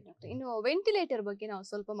 ಇನ್ನು ವೆಂಟಿಲೇಟರ್ ಬಗ್ಗೆ ನಾವು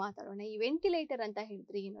ಸ್ವಲ್ಪ ಮಾತಾಡೋಣ. ಈ ವೆಂಟಿಲೇಟರ್ ಅಂತ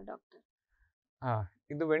ಹೇಳಿದ್ರೆ ಏನು ಡಾಕ್ಟರ್?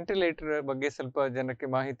 ಇದು ವೆಂಟಿಲೇಟರ್ ಬಗ್ಗೆ ಸ್ವಲ್ಪ ಜನಕ್ಕೆ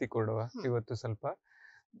ಮಾಹಿತಿ ಕೊಡುವ ಇವತ್ತು. ಸ್ವಲ್ಪ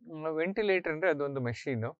ವೆಂಟಿಲೇಟರ್ ಅಂದ್ರೆ ಅದೊಂದು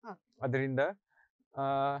ಮೆಷಿನ್, ಅದರಿಂದ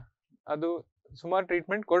ಅದು ಸುಮಾರು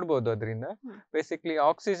ಟ್ರೀಟ್ಮೆಂಟ್ ಕೊಡ್ಬೋದು. ಅದರಿಂದ ಬೇಸಿಕ್ಲಿ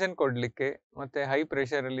ಆಕ್ಸಿಜನ್ ಕೊಡ್ಲಿಕ್ಕೆ ಮತ್ತೆ ಹೈ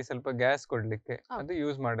ಪ್ರೆಷರ್ ಅಲ್ಲಿ ಸ್ವಲ್ಪ ಗ್ಯಾಸ್ ಕೊಡ್ಲಿಕ್ಕೆ ಅದು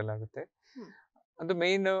ಯೂಸ್ ಮಾಡಲಾಗುತ್ತೆ. ಅದು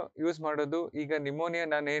ಮೇನ್ ಯೂಸ್ ಮಾಡೋದು ಈಗ ನಿಮೋನಿಯಾ,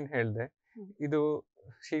 ನಾನು ಏನ್ ಹೇಳ್ದೆ, ಇದು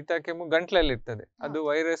ಶೀತ ಕೆಮ್ಮು ಗಂಟ್ಲಲ್ಲಿ ಇರ್ತದೆ, ಅದು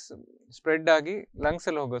ವೈರಸ್ ಸ್ಪ್ರೆಡ್ ಆಗಿ ಲಂಗ್ಸ್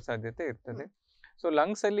ಅಲ್ಲಿ ಹೋಗೋ ಸಾಧ್ಯತೆ ಇರ್ತದೆ. ಸೊ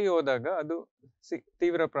ಲಂಗ್ಸ್ ಅಲ್ಲಿ ಹೋದಾಗ ಅದು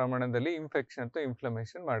ತೀವ್ರ ಪ್ರಮಾಣದಲ್ಲಿ ಇನ್ಫೆಕ್ಷನ್ ಅಥವಾ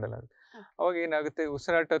ಇನ್ಫ್ಲಮೇಷನ್ ಮಾಡಲಾಗುತ್ತೆ. ಅವಾಗ ಏನಾಗುತ್ತೆ,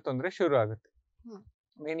 ಉಸಿರಾಟ ತೊಂದರೆ ಶುರು ಆಗುತ್ತೆ.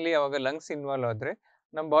 ಮೇನ್ಲಿ ಅವಾಗ ಲಂಗ್ಸ್ ಇನ್ವಾಲ್ವ್ ಆದ್ರೆ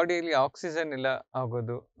ನಮ್ಮ ಬಾಡಿಯಲ್ಲಿ ಆಕ್ಸಿಜನ್ ಎಲ್ಲ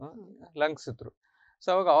ಆಗೋದು ಲಂಗ್ಸ್ ಥ್ರೂ. ಸೊ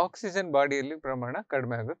ಅವಾಗ ಆಕ್ಸಿಜನ್ ಬಾಡಿಯಲ್ಲಿ ಪ್ರಮಾಣ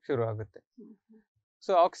ಕಡಿಮೆ ಆಗೋಕೆ ಶುರು ಆಗುತ್ತೆ.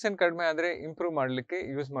 ಸೊ ಆಕ್ಸಿಜನ್ ಕಡಿಮೆ ಆದ್ರೆ ಇಂಪ್ರೂವ್ ಮಾಡ್ಲಿಕ್ಕೆ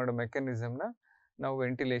ಯೂಸ್ ಮಾಡೋ ಮೆಕ್ಯಾನಿಸಮ್ ನ ನಾವು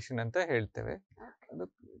ವೆಂಟಿಲೇಷನ್ ಅಂತ ಹೇಳ್ತೇವೆ. ಅದು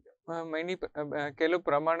ಕೆಲವು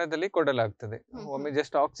ಪ್ರಮಾಣದಲ್ಲಿ ಕೊಡಲಾಗ್ತದೆ. ಒಮ್ಮೆ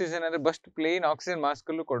ಜಸ್ಟ್ ಆಕ್ಸಿಜನ್ ಅಂದ್ರೆ ಬಸ್ಟ್ ಪ್ಲೇನ್ ಆಕ್ಸಿಜನ್ ಮಾಸ್ಕ್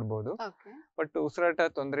ಅಲ್ಲೂ ಕೊಡ್ಬೋದು. ಬಟ್ ಉಸಿರಾಟ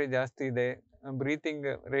ತೊಂದರೆ ಜಾಸ್ತಿ ಇದೆ, ಬ್ರೀತಿಂಗ್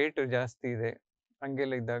ರೇಟ್ ಜಾಸ್ತಿ ಇದೆ,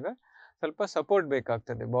 ಹಂಗೆಲ್ಲ ಇದ್ದಾಗ ಸ್ವಲ್ಪ ಸಪೋರ್ಟ್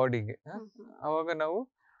ಬೇಕಾಗ್ತದೆ ಬಾಡಿಗೆ. ಅವಾಗ ನಾವು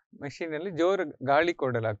ಮೆಷಿನ್ ಅಲ್ಲಿ ಜೋರು ಗಾಳಿ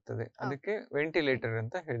ಕೊಡಲಾಗ್ತದೆ, ಅದಕ್ಕೆ ವೆಂಟಿಲೇಟರ್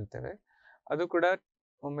ಅಂತ ಹೇಳ್ತೇವೆ. ಅದು ಕೂಡ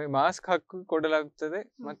ಒಮ್ಮೆ ಮಾಸ್ಕ್ ಹಾಕಿ ಕೊಡಲಾಗ್ತದೆ,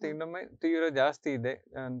 ಮತ್ತೆ ಇನ್ನೊಮ್ಮೆ ತೀವ್ರ ಜಾಸ್ತಿ ಇದೆ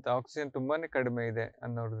ಅಂತ, ಆಕ್ಸಿಜನ್ ತುಂಬಾನೇ ಕಡಿಮೆ ಇದೆ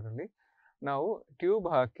ಅನ್ನೋದ್ರಲ್ಲಿ ನಾವು ಟ್ಯೂಬ್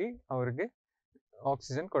ಹಾಕಿ ಅವ್ರಿಗೆ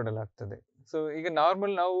ಆಕ್ಸಿಜನ್ ಕೊಡಲಾಗ್ತದೆ. ಸೊ ಈಗ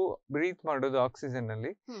ನಾರ್ಮಲ್ ನಾವು ಬ್ರೀತ್ ಮಾಡೋದು ಆಕ್ಸಿಜನ್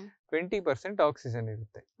ಅಲ್ಲಿ 20% ಆಕ್ಸಿಜನ್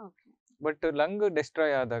ಇರುತ್ತೆ. ಬಟ್ ಲಂಗ್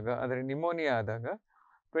ಡೆಸ್ಟ್ರಾಯ್ ಆದಾಗ, ಅಂದ್ರೆ ನಿಮೋನಿಯಾ ಆದಾಗ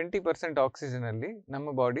 20% ಆಕ್ಸಿಜನ್ ಅಲ್ಲಿ ನಮ್ಮ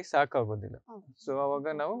ಬಾಡಿ ಸಾಕಾಗೋದಿಲ್ಲ. ಸೊ ಅವಾಗ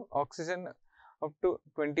ನಾವು ಆಕ್ಸಿಜನ್ ಅಪ್ ಟು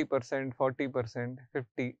 20%, 40%,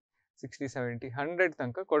 50, 60, 70, 100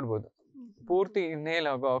 ತನಕ ಕೊಡ್ಬೋದು. ಪೂರ್ತಿ ಇನ್ಹೇಲ್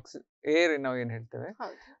ಆಗೋ ಏರ್ ನಾವು ಏನ್ ಹೇಳ್ತೇವೆ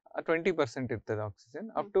 20% ಇರ್ತದೆ oxygen.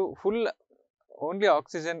 Up to full only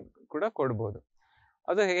oxygen ಕೂಡ ಕೊಡ್ಬೋದು.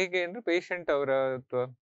 ಅದು ಹೇಗೆ ಅಂದ್ರೆ ಪೇಷಂಟ್ ಅವರ ಅಥವಾ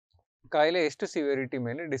ಕಾಯಿಲೆ ಎಷ್ಟು ಸಿವಿಯರಿಟಿ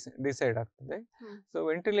ಮೇಲೆ ಡಿಸೈಡ್ ಆಗ್ತದೆ. ಸೊ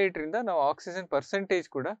ವೆಂಟಿಲೇಟರ್ ಇಂದ ನಾವು ಆಕ್ಸಿಜನ್ ಪರ್ಸೆಂಟೇಜ್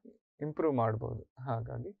ಕೂಡ ಇಂಪ್ರೂವ್ ಮಾಡ್ಬೋದು.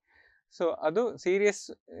 ಹಾಗಾಗಿ ಸೊ ಅದು ಸೀರಿಯಸ್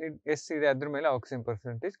ಎಷ್ಟಿದೆ ಅದ್ರ ಮೇಲೆ ಆಕ್ಸಿಜನ್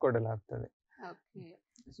ಪರ್ಸೆಂಟೇಜ್ ಕೊಡಲಾಗ್ತದೆ.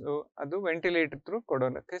 ಸೊ ಅದು ವೆಂಟಿಲೇಟರ್ ಥ್ರೂ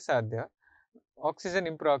ಕೊಡೋದಕ್ಕೆ ಸಾಧ್ಯ. ಆಕ್ಸಿಜನ್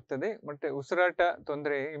ಇಂಪ್ರೂವ್ ಆಗ್ತದೆ, ಮತ್ತೆ ಉಸಿರಾಟ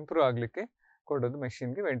ತೊಂದರೆ ಇಂಪ್ರೂವ್ ಆಗ್ಲಿಕ್ಕೆ ಕೊಡೋದು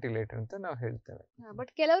ಮೆಷಿನ್ಗೆ ವೆಂಟಿಲೇಟರ್ ಅಂತ ನಾವು ಹೇಳ್ತೇವೆ.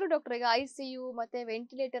 ಬಟ್ ಕೆಲವರು ಡಾಕ್ಟರ್ ಈಗ ICU ಮತ್ತೆ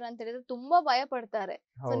ವೆಂಟಿಲೇಟರ್ ಅಂತ ಹೇಳಿದ್ರೆ ತುಂಬಾ ಭಯ ಪಡ್ತಾರೆ.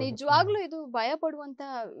 ಸೊ ನಿಜವಾಗ್ಲೂ ಇದು ಭಯ ಪಡುವಂತ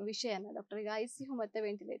ವಿಷಯನ ಡಾಕ್ಟರ್, ಈಗ ICU ಮತ್ತೆ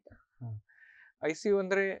ವೆಂಟಿಲೇಟರ್? ICU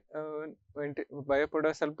ಅಂದ್ರೆ ಭಯ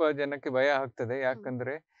ಪಡೋ ಸ್ವಲ್ಪ ಜನಕ್ಕೆ ಭಯ ಆಗ್ತದೆ,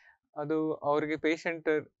 ಯಾಕಂದ್ರೆ ಅದು ಅವ್ರಿಗೆ ಪೇಷಂಟ್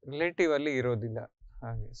ರಿಲೇಟಿವ್ ಅಲ್ಲಿ ಇರೋದಿಲ್ಲ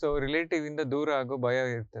ಹಾಗೆ. ಸೊ ರಿಲೇಟಿವ್ ಇಂದ ದೂರ ಆಗೋ ಭಯ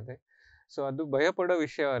ಇರ್ತದೆ. ಸೊ ಅದು ಭಯ ಪಡೋ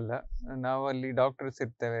ವಿಷಯ ಅಲ್ಲ. ನಾವು ಅಲ್ಲಿ ಡಾಕ್ಟರ್ಸ್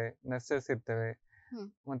ಇರ್ತೇವೆ, ನರ್ಸಸ್ ಇರ್ತೇವೆ,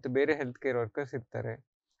 ಮತ್ತೆ ಬೇರೆ ಹೆಲ್ತ್ ಕೇರ್ ವರ್ಕರ್ಸ್ ಇರ್ತಾರೆ.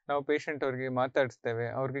 ನಾವು ಪೇಷಂಟ್ ಅವ್ರಿಗೆ ಮಾತಾಡಿಸ್ತೇವೆ,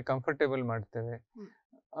 ಅವ್ರಿಗೆ ಕಂಫರ್ಟೇಬಲ್ ಮಾಡ್ತೇವೆ.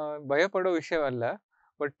 ಭಯ ಪಡೋ ವಿಷಯವಲ್ಲ,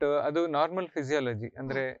 ಬಟ್ ಅದು ನಾರ್ಮಲ್ ಫಿಸಿಯಾಲಜಿ.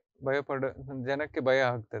 ಅಂದ್ರೆ ಭಯ ಪಡೋ ಜನಕ್ಕೆ ಭಯ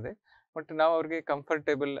ಆಗ್ತದೆ, ಬಟ್ ನಾವು ಅವ್ರಿಗೆ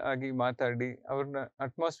ಕಂಫರ್ಟೇಬಲ್ ಆಗಿ ಮಾತಾಡಿ ಅವ್ರನ್ನ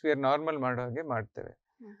ಅಟ್ಮಾಸ್ಫಿಯರ್ ನಾರ್ಮಲ್ ಮಾಡೋ ಹಾಗೆ ಮಾಡ್ತೇವೆ.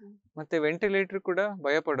 ಮತ್ತೆ ವೆಂಟಿಲೇಟರ್ ಕೂಡ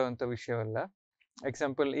ಭಯ ಪಡುವಂತ ವಿಷಯವಲ್ಲ.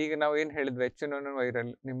 ಎಕ್ಸಾಂಪಲ್ ಈಗ ನಾವು ಏನ್ ಹೇಳಿದ್ವಿ H1N1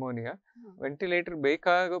 ವೈರಲ್ ನಿಮೋನಿಯಾ, ವೆಂಟಿಲೇಟರ್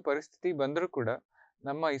ಬೇಕಾಗೋ ಪರಿಸ್ಥಿತಿ ಬಂದರೂ ಕೂಡ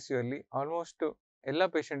ನಮ್ಮ ICU ಅಲ್ಲಿ ಆಲ್ಮೋಸ್ಟ್ ಎಲ್ಲ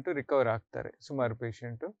ಪೇಷಂಟ್ ರಿಕವರ್ ಆಗ್ತಾರೆ, ಸುಮಾರು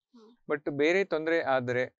ಪೇಷಂಟ್. ಬಟ್ ಬೇರೆ ತೊಂದರೆ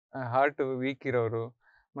ಆದರೆ ಹಾರ್ಟ್ ವೀಕ್ ಇರೋರು,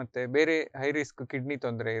 ಮತ್ತೆ ಬೇರೆ ಹೈ ರಿಸ್ಕ್ ಕಿಡ್ನಿ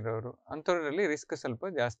ತೊಂದರೆ ಇರೋರು, ಅಂಥವ್ರಲ್ಲಿ ರಿಸ್ಕ್ ಸ್ವಲ್ಪ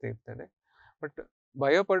ಜಾಸ್ತಿ ಇರ್ತದೆ. ಬಟ್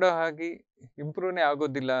ಭಯ ಪಡೋ ಹಾಗೆ ಇಂಪ್ರೂವ್ನೇ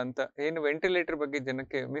ಆಗೋದಿಲ್ಲ ಅಂತ ಏನು ವೆಂಟಿಲೇಟರ್ ಬಗ್ಗೆ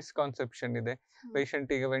ಜನಕ್ಕೆ ಮಿಸ್ಕಾನ್ಸೆಪ್ಷನ್ ಇದೆ.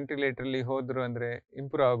 ಪೇಷಂಟ್ ಈಗ ವೆಂಟಿಲೇಟರ್ ಅಲ್ಲಿ ಹೋದ್ರು ಅಂದ್ರೆ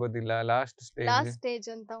ಇಂಪ್ರೂವ್ ಆಗೋದಿಲ್ಲ, ಲಾಸ್ಟ್ ಸ್ಟೇಜ್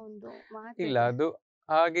ಅಂತ ಒಂದು ಇಲ್ಲ. ಅದು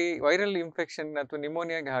ಹಾಗೆ ವೈರಲ್ ಇನ್ಫೆಕ್ಷನ್ ಅಥವಾ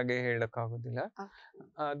ನಿಮೋನಿಯಾಗೆ ಹಾಗೆ ಹೇಳಕ್ ಆಗೋದಿಲ್ಲ.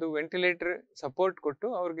 ಅದು ವೆಂಟಿಲೇಟರ್ ಸಪೋರ್ಟ್ ಕೊಟ್ಟು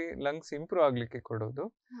ಅವ್ರಿಗೆ ಲಂಗ್ಸ್ ಇಂಪ್ರೂವ್ ಆಗ್ಲಿಕ್ಕೆ ಕೊಡೋದು.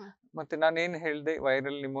 ಮತ್ತೆ ನಾನೇನ್ ಹೇಳ್ದೆ,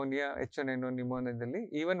 viral pneumonia H1N1 ನಿಮೋನಿಯಾದಲ್ಲಿ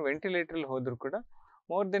even ventilator ಹೋದ್ರು ಕೂಡ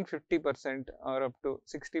more than 50% or up to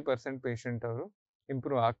 60% patient ಅವರು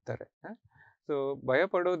ಇಂಪ್ರೂವ್ ಆಗ್ತಾರೆ. ಸೊ ಭಯ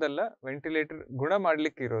ಪಡೋದಲ್ಲ, ವೆಂಟಿಲೇಟರ್ ಗುಣ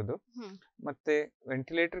ಮಾಡ್ಲಿಕ್ಕೆ ಇರೋದು. ಮತ್ತೆ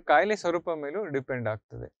ವೆಂಟಿಲೇಟರ್ ಕಾಯಿಲೆ ಸ್ವರೂಪ ಮೇಲೂ ಡಿಪೆಂಡ್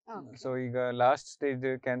ಆಗ್ತದೆ. ಸೊ ಈಗ ಲಾಸ್ಟ್ ಸ್ಟೇಜ್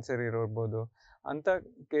ಕ್ಯಾನ್ಸರ್ ಇರೋಬಹುದು, ಅಂತ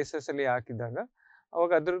ಕೇಸಸ್ ಅಲ್ಲಿ ಹಾಕಿದಾಗ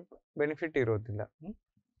ಅವಾಗ ಅದ್ರ ಬೆನಿಫಿಟ್ ಇರೋದಿಲ್ಲ.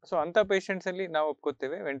 ಸೊ ಅಂತ ಪೇಷಂಟ್ಸ್ ಅಲ್ಲಿ ನಾವು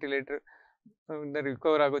ಒಪ್ಕೋತೇವೆ ವೆಂಟಿಲೇಟರ್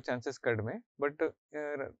ರಿಕವರ್ ಆಗೋ ಚಾನ್ಸಸ್ ಕಡಿಮೆ. ಬಟ್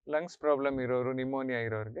ಲಂಗ್ಸ್ ಪ್ರಾಬ್ಲಮ್ ಇರೋರು, ನಿಮೋನಿಯಾ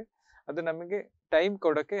ಇರೋರಿಗೆ ಅದು ನಮಗೆ ಟೈಮ್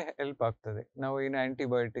ಕೊಡೋಕ್ಕೆ ಹೆಲ್ಪ್ ಆಗ್ತದೆ. ನಾವು ಏನು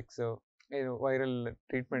ಆಂಟಿಬಯೋಟಿಕ್ಸ್ ಏನು ವೈರಲ್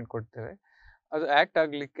ಟ್ರೀಟ್ಮೆಂಟ್ ಕೊಡ್ತೇವೆ, ಅದು ಆಕ್ಟ್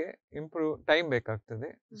ಆಗ್ಲಿಕ್ಕೆ ಟೈಮ್ ಬೇಕಾಗ್ತದೆ.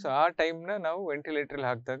 ಸೊ ಆ ಟೈಮ್ನ ನಾವು ವೆಂಟಿಲೇಟರ್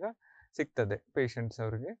ಹಾಕಿದಾಗ ಸಿಗ್ತದೆ ಪೇಷಂಟ್ಸ್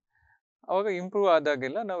ಅವ್ರಿಗೆ. ಅವಾಗ ಇಂಪ್ರೂವ್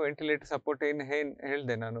ಆದಾಗೆಲ್ಲ ನಾವು ವೆಂಟಿಲೇಟರ್ ಸಪೋರ್ಟ್ ಏನು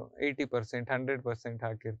ಹೇಳ್ದೆ ನಾನು 80%, 100%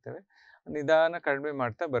 ಹಾಕಿರ್ತೇವೆ. ನಿಧಾನ ಕಡಿಮೆ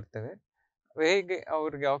ಮಾಡ್ತಾ ಬರ್ತೇವೆ. ಹೇಗೆ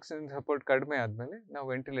ಅವ್ರಿಗೆ ಆಕ್ಸಿಜನ್ ಸಪೋರ್ಟ್ ಕಡಿಮೆ ಆದ್ಮೇಲೆ ನಾವು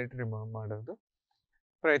ವೆಂಟಿಲೇಟರ್ ರಿಮೂವ್ ಮಾಡೋದು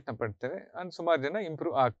ಪ್ರಯತ್ನ ಪಡ್ತೇವೆ. ಸುಮಾರು ಜನ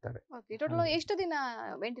ಇಂಪ್ರೂವ್ ಆಗ್ತಾರೆ. ಎಷ್ಟು ದಿನ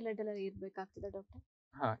ವೆಂಟಿಲೇಟರ್ ಇರ್ಬೇಕಾಗ್ತದೆ ಡಾಕ್ಟರ್?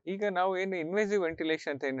 ಈಗ ನಾವು ಏನು ಇನ್ವೇಸಿವ್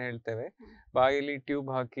ವೆಂಟಿಲೇಷನ್ ಅಂತ ಏನು ಹೇಳ್ತೇವೆ, ಬಾಯಲ್ಲಿ ಟ್ಯೂಬ್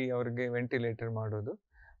ಹಾಕಿ ಅವ್ರಿಗೆ ವೆಂಟಿಲೇಟರ್ ಮಾಡೋದು,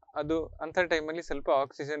 ಅದು ಅಂತ ಟೈಮಲ್ಲಿ ಸ್ವಲ್ಪ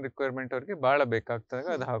ಆಕ್ಸಿಜನ್ ರಿಕ್ವೈರ್ಮೆಂಟ್ ಅವ್ರಿಗೆ ಬಹಳ ಬೇಕಾಗ್ತದೆ,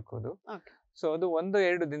 ಅದು ಹಾಕೋದು. ಸೊ ಅದು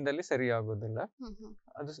 1-2 ದಿನದಲ್ಲಿ ಸರಿ ಆಗೋದಿಲ್ಲ,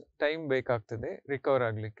 ಅದು ಟೈಮ್ ಬೇಕಾಗ್ತದೆ ರಿಕವರ್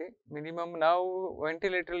ಆಗ್ಲಿಕ್ಕೆ. ಮಿನಿಮಮ್ ನಾವು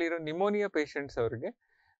ವೆಂಟಿಲೇಟರ್ ಇರೋ ನಿಮೋನಿಯಾ ಪೇಷಂಟ್ಸ್ ಅವ್ರಿಗೆ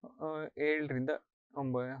 7ರಿಂದ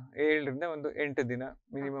 8 ದಿನ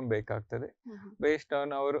ಮಿನಿಮಮ್ ಬೇಕಾಗ್ತದೆ. ಬೇಸ್ಡ್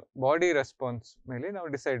ಆನ್ ಅವ್ರ ಬಾಡಿ ರೆಸ್ಪಾನ್ಸ್ ಮೇಲೆ ನಾವು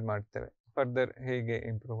ಡಿಸೈಡ್ ಮಾಡ್ತೇವೆ ಫರ್ದರ್ ಹೇಗೆ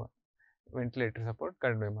ಇಂಪ್ರೂವ್ ವೆಂಟಿಲೇಟರ್ ಸಪೋರ್ಟ್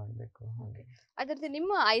ಕಡಿಮೆ ಮಾಡಬೇಕು. ಅದರಿಂದ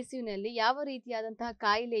ನಿಮ್ಮ ICU ನಲ್ಲಿ ಯಾವ ರೀತಿಯಾದಂತಹ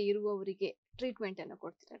ಕಾಯಿಲೆ ಇರುವವರಿಗೆ ಟ್ರೀಟ್ಮೆಂಟ್ ಅನ್ನು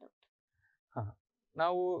ಕೊಡ್ತೀರಾ ಡಾಕ್ಟರ್?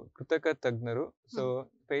 ನಾವು ಕೃತಕ ತಜ್ಞರು. ಸೊ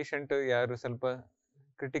ಪೇಷಂಟ್ ಯಾರು ಸ್ವಲ್ಪ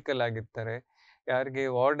ಕ್ರಿಟಿಕಲ್ ಆಗಿರ್ತಾರೆ, ಯಾರಿಗೆ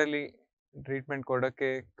ವಾರ್ಡಲ್ಲಿ ಟ್ರೀಟ್ಮೆಂಟ್ ಕೊಡೋಕ್ಕೆ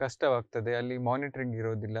ಕಷ್ಟವಾಗ್ತದೆ, ಅಲ್ಲಿ ಮಾನಿಟರಿಂಗ್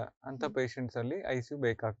ಇರೋದಿಲ್ಲ, ಅಂತ ಪೇಷಂಟ್ಸ್ ಅಲ್ಲಿ ICU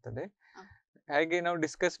ಬೇಕಾಗ್ತದೆ. ಹಾಗೆ ನಾವು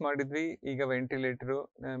ಡಿಸ್ಕಸ್ ಮಾಡಿದ್ವಿ, ಈಗ ventilator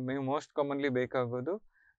most commonly ಬೇಕಾಗೋದು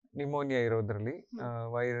pneumonia ಇರೋದ್ರಲ್ಲಿ,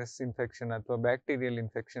 virus infection ಅಥವಾ ಬ್ಯಾಕ್ಟೀರಿಯಲ್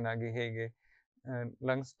ಇನ್ಫೆಕ್ಷನ್ ಆಗಿ ಹೇಗೆ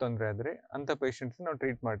ಲಂಗ್ಸ್ ತೊಂದರೆ ಆದರೆ ಅಂಥ ಪೇಷಂಟ್ಸ್ ನಾವು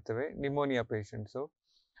ಟ್ರೀಟ್ ಮಾಡ್ತೇವೆ, ನಿಮೋನಿಯಾ ಪೇಷಂಟ್ಸು.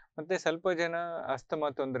 ಮತ್ತು ಸ್ವಲ್ಪ ಜನ ಅಸ್ತಮಾ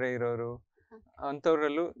ತೊಂದರೆ ಇರೋರು,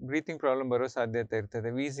 ಅಂಥವರಲ್ಲೂ ಬ್ರೀತಿಂಗ್ ಪ್ರಾಬ್ಲಮ್ ಬರೋ ಸಾಧ್ಯತೆ ಇರ್ತದೆ,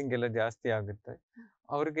 ವೀಸಿಂಗ್ ಎಲ್ಲ ಜಾಸ್ತಿ ಆಗುತ್ತೆ.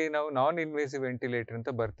 ಅವ್ರಿಗೆ ನಾವು ನಾನ್ ಇನ್ವೇಸಿವ್ ವೆಂಟಿಲೇಟರ್ ಅಂತ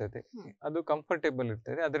ಬರ್ತದೆ, ಅದು ಕಂಫರ್ಟೇಬಲ್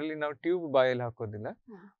ಇರ್ತದೆ, ಅದರಲ್ಲಿ ನಾವು ಟ್ಯೂಬ್ ಬಾಯಲ್ಲಿ ಹಾಕೋದಿಲ್ಲ,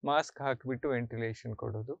 ಮಾಸ್ಕ್ ಹಾಕಿಬಿಟ್ಟು ವೆಂಟಿಲೇಷನ್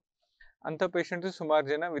ಕೊಡೋದು. ಅಂಥ ಪೇಷಂಟ್ಸು ಸುಮಾರು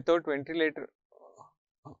ಜನ ವಿತೌಟ್ ವೆಂಟಿಲೇಟರ್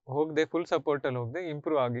ಹೋಗದೆ, ಫುಲ್ ಸಪೋರ್ಟಲ್ಲಿ ಹೋಗದೆ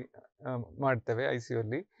ಇಂಪ್ರೂವ್ ಆಗಿ ಮಾಡ್ತೇವೆ ICU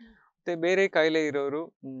ಅಲ್ಲಿ. ಮತ್ತು ಬೇರೆ ಕಾಯಿಲೆ ಇರೋರು,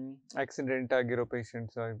 ಆಕ್ಸಿಡೆಂಟ್ ಆಗಿರೋ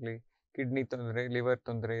ಪೇಷಂಟ್ಸ್ ಆಗಲಿ, ಕಿಡ್ನಿ ತೊಂದರೆ, ಲಿವರ್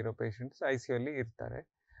ತೊಂದರೆ ಇರೋ ಪೇಷಂಟ್ಸ್ ICU ಅಲ್ಲಿ ಇರ್ತಾರೆ.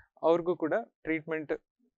 ಅವ್ರಿಗೂ ಕೂಡ ಟ್ರೀಟ್ಮೆಂಟ್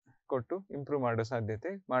ಕೊಟ್ಟು ಇಂಪ್ರೂವ್ ಮಾಡೋ ಸಾಧ್ಯತೆ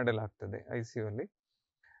ಮಾಡಲಾಗ್ತದೆ ICU ಅಲ್ಲಿ.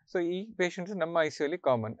 ಸೊ ಈ ಪೇಷಂಟ್ಸ್ ನಮ್ಮ ICU ಅಲ್ಲಿ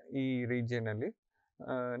ಕಾಮನ್, ಈ ರೀಜಿಯನಲ್ಲಿ.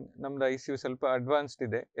 ನಮ್ದು ICU ಸ್ವಲ್ಪ ಅಡ್ವಾನ್ಸ್ಡ್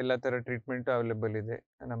ಇದೆ, ಎಲ್ಲ ಥರ ಟ್ರೀಟ್ಮೆಂಟ್ ಅವೈಲೇಬಲ್ ಇದೆ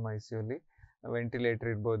ನಮ್ಮ ICU ಅಲ್ಲಿ.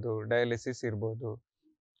 ವೆಂಟಿಲೇಟರ್ ಇರ್ಬೋದು, ಡಯಾಲಿಸಿಸ್ ಇರ್ಬೋದು,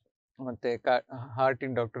 ಮತ್ತು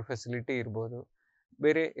ಹಾರ್ಟಿನ ಡಾಕ್ಟರ್ ಫೆಸಿಲಿಟಿ ಇರ್ಬೋದು,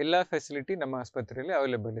 ಬೇರೆ ಎಲ್ಲ ಫೆಸಿಲಿಟಿ ನಮ್ಮ ಆಸ್ಪತ್ರೆಯಲ್ಲಿ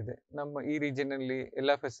ಅವೈಲೇಬಲ್ ಇದೆ. ನಮ್ಮ ಈ ರೀಜನಲ್ಲಿ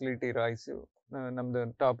ಎಲ್ಲ ಫೆಸಿಲಿಟಿ ಇರೋ ICU ನಮ್ದು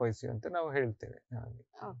ಟಾಪ್ ICU ಅಂತ ನಾವು ಹೇಳ್ತೇವೆ.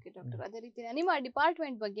 ಓಕೆ ಡಾಕ್ಟರ್, ಅದೇ ರೀತಿ ನಿಮ್ಮ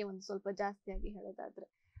ಡಿಪಾರ್ಟ್ಮೆಂಟ್ ಬಗ್ಗೆ ಒಂದು ಸ್ವಲ್ಪ ಜಾಸ್ತಿಯಾಗಿ ಹೇಳೋದಾದ್ರೆ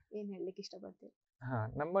ಏನ್ ಹೇಳಲಿಕ್ಕೆ ಇಷ್ಟಪಡ್ತೀರಿ?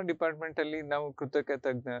 ನಮ್ಮ ಡಿಪಾರ್ಟ್ಮೆಂಟ್ ಅಲ್ಲಿ ನಾವು ಕೃತಕ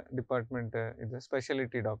ತಜ್ಞ ಡಿಪಾರ್ಟ್ಮೆಂಟ್ ಇದು,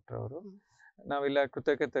 ಸ್ಪೆಷಾಲಿಟಿ ಡಾಕ್ಟರ್ ಅವರು. ನಾವೆಲ್ಲ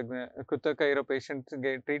ಕೃತಕ ಇರೋ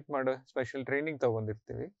ಪೇಷಂಟ್ಸ್ಗೆ ಟ್ರೀಟ್ ಮಾಡೋ ಸ್ಪೆಷಲ್ ಟ್ರೈನಿಂಗ್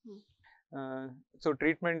ತಗೊಂಡಿರ್ತೀವಿ. ಸೊ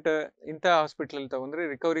ಟ್ರೀಟ್ಮೆಂಟ್ ಇಂಥ ಹಾಸ್ಪಿಟಲ್ ತಗೊಂಡ್ರೆ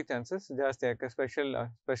ರಿಕವರಿ ಚಾನ್ಸಸ್ ಜಾಸ್ತಿ, ಯಾಕೆ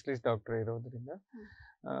ಸ್ಪೆಷಲಿಸ್ಟ್ ಡಾಕ್ಟರ್ ಇರೋದ್ರಿಂದ.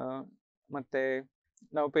 ಮತ್ತೆ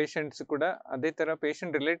ನಾವು ಪೇಷಂಟ್ಸ್ ಕೂಡ ಅದೇ ಥರ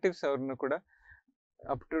ಪೇಷಂಟ್ ರಿಲೇಟಿವ್ಸ್ ಅವ್ರನ್ನು ಕೂಡ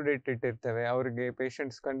ಅಪ್ ಟು ಡೇಟ್ ಇಟ್ಟಿರ್ತೇವೆ. ಅವ್ರಿಗೆ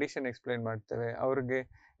ಪೇಷಂಟ್ಸ್ ಕಂಡೀಷನ್ ಎಕ್ಸ್ಪ್ಲೈನ್ ಮಾಡ್ತೇವೆ, ಅವ್ರಿಗೆ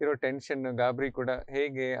ಇರೋ ಟೆನ್ಷನ್ ಗಾಬರಿ ಕೂಡ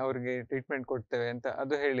ಹೇಗೆ ಅವ್ರಿಗೆ ಟ್ರೀಟ್ಮೆಂಟ್ ಕೊಡ್ತೇವೆ ಅಂತ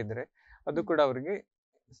ಅದು ಹೇಳಿದರೆ ಅದು ಕೂಡ ಅವ್ರಿಗೆ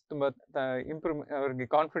ತುಂಬ ಅವ್ರಿಗೆ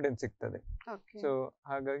ಕಾನ್ಫಿಡೆನ್ಸ್ ಸಿಗ್ತದೆ. ಸೊ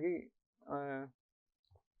ಹಾಗಾಗಿ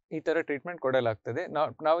ಈ ಥರ ಟ್ರೀಟ್ಮೆಂಟ್ ಕೊಡಲಾಗ್ತದೆ.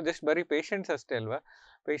 ನಾವು ಜಸ್ಟ್ ಬರೀ ಪೇಷಂಟ್ಸ್ ಅಷ್ಟೇ ಅಲ್ವಾ,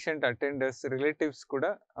 ಪೇಷಂಟ್ ಅಟೆಂಡರ್ಸ್ ರಿಲೇಟಿವ್ಸ್ ಕೂಡ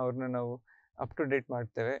ಅವ್ರನ್ನ ನಾವು ಅಪ್ ಟು ಡೇಟ್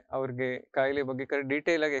ಮಾಡ್ತೇವೆ. ಅವ್ರಿಗೆ ಕಾಯಿಲೆ ಬಗ್ಗೆ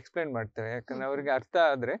ಡೀಟೇಲ್ ಆಗಿ ಎಕ್ಸ್ಪ್ಲೈನ್ ಮಾಡ್ತೇವೆ, ಯಾಕಂದ್ರೆ ಅವ್ರಿಗೆ ಅರ್ಥ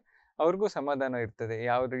ಆದರೆ ಅವ್ರಿಗೂ ಸಮಾಧಾನ ಇರ್ತದೆ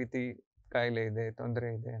ಯಾವ ರೀತಿ ಕಾಯಿಲೆ ಇದೆ, ತೊಂದರೆ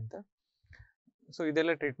ಇದೆ ಅಂತ. ಸೊ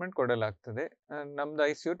ಇದೆಲ್ಲ ಟ್ರೀಟ್ಮೆಂಟ್ ಕೊಡಲಾಗ್ತದೆ. ನಮ್ದು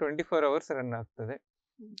ICU 24 hours ರನ್ ಆಗ್ತದೆ,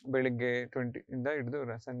 ಬೆಳಿಗ್ಗೆ 20 ಇಂದ ಹಿಡಿದು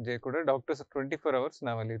ಸಂಜೆ ಕೂಡ ಡಾಕ್ಟರ್ಸ್ 24 hours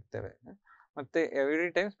ನಾವಲ್ಲಿ ಇರ್ತೇವೆ. ಮತ್ತೆ every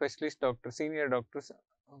time specialist doctor, senior doctors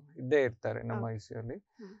ಇದ್ದೇ ಇರ್ತಾರೆ ನಮ್ಮ ICU ಅಲ್ಲಿ.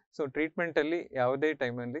 ಸೊ ಟ್ರೀಟ್ಮೆಂಟ್ ಅಲ್ಲಿ ಯಾವುದೇ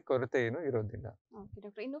ಟೈಮಲ್ಲಿ ಕೊರತೆ ಏನು ಇರೋದಿಲ್ಲ.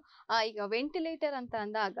 ಡಾಕ್ಟರ್, ಇನ್ನು ಈಗ ವೆಂಟಿಲೇಟರ್ ಅಂತ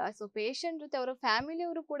ಅಂದಾಗ ಸೊ ಪೇಷಂಟ್ ಜೊತೆ ಅವರ ಫ್ಯಾಮಿಲಿ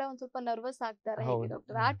ಅವರು ಕೂಡ ಒಂದ್ ಸ್ವಲ್ಪ ನರ್ವಸ್ ಆಗ್ತಾರೆ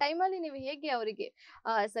ಡಾಕ್ಟರ್, ಆ ಟೈಮಲ್ಲಿ ನೀವು ಹೇಗೆ ಅವರಿಗೆ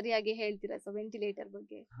ಸರಿಯಾಗಿ ಹೇಳ್ತೀರಾ ಸೊ ವೆಂಟಿಲೇಟರ್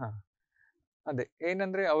ಬಗ್ಗೆ? ಅದೇ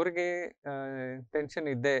ಏನಂದ್ರೆ ಅವ್ರಿಗೆ ಟೆನ್ಷನ್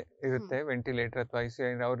ಇದ್ದೇ ಇರುತ್ತೆ, ವೆಂಟಿಲೇಟರ್ ಅಥವಾ ICU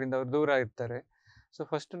ಅವರಿಂದ ಅವ್ರು ದೂರ ಇರ್ತಾರೆ. ಸೊ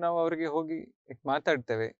ಫಸ್ಟ್ ನಾವು ಅವ್ರಿಗೆ ಹೋಗಿ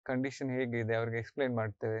ಮಾತಾಡ್ತೇವೆ, ಕಂಡೀಷನ್ ಹೇಗಿದೆ ಅವ್ರಿಗೆ ಎಕ್ಸ್ಪ್ಲೈನ್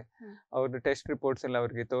ಮಾಡ್ತೇವೆ, ಅವ್ರದ್ದು ಟೆಸ್ಟ್ ರಿಪೋರ್ಟ್ಸ್ ಎಲ್ಲ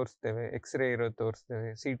ಅವ್ರಿಗೆ ತೋರಿಸ್ತೇವೆ, ಎಕ್ಸ್ರೇ ಇರೋದು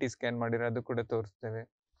ತೋರಿಸ್ತೇವೆ, CT ಸ್ಕ್ಯಾನ್ ಮಾಡಿರೋ ಅದು ಕೂಡ ತೋರಿಸ್ತೇವೆ.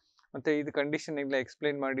 ಮತ್ತೆ ಇದು ಕಂಡೀಷನ್ ಎಲ್ಲ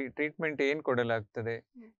ಎಕ್ಸ್ಪ್ಲೈನ್ ಮಾಡಿ ಟ್ರೀಟ್ಮೆಂಟ್ ಏನು ಕೊಡಲಾಗ್ತದೆ,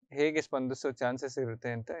 ಹೇಗೆ ಸ್ಪಂದಿಸೋ ಚಾನ್ಸಸ್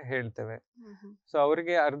ಇರುತ್ತೆ ಅಂತ ಹೇಳ್ತೇವೆ. ಸೊ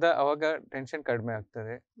ಅವ್ರಿಗೆ ಅವಾಗ ಟೆನ್ಷನ್ ಕಡಿಮೆ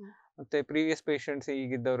ಆಗ್ತದೆ. ಮತ್ತೆ ಪ್ರೀವಿಯಸ್ ಪೇಷಂಟ್ಸ್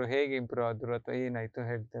ಈಗಿದ್ದವರು ಹೇಗೆ ಇಂಪ್ರೂವ್ ಆದ್ರು ಅಥವಾ ಏನಾಯ್ತು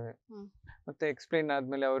ಹೇಳ್ತೇವೆ. ಮತ್ತೆ ಎಕ್ಸ್ಪ್ಲೈನ್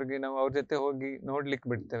ಆದ್ಮೇಲೆ ಅವ್ರಿಗೆ ನಾವು ಅವ್ರ ಜೊತೆ ಹೋಗಿ ನೋಡ್ಲಿಕ್ಕೆ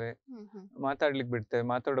ಬಿಡ್ತೇವೆ, ಮಾತಾಡ್ಲಿಕ್ಕೆ ಬಿಡ್ತೇವೆ,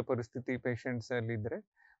 ಮಾತಾಡೋ ಪರಿಸ್ಥಿತಿ ಪೇಷಂಟ್ಸ್ ಅಲ್ಲಿ ಇದ್ರೆ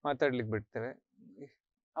ಮಾತಾಡ್ಲಿಕ್ಕೆ ಬಿಡ್ತೇವೆ.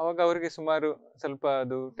 ಅವಾಗ ಅವ್ರಿಗೆ ಸುಮಾರು ಸ್ವಲ್ಪ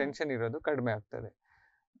ಅದು ಟೆನ್ಷನ್ ಇರೋದು ಕಡಿಮೆ ಆಗ್ತದೆ.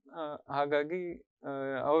 ಹಾಗಾಗಿ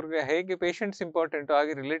ಅವ್ರಿಗೆ ಹೇಗೆ ಪೇಷಂಟ್ಸ್ ಇಂಪಾರ್ಟೆಂಟ್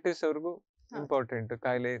ಹಾಗೆ ರಿಲೇಟಿವ್ಸ್ ಅವ್ರಿಗೂ ಇಂಪಾರ್ಟೆಂಟ್,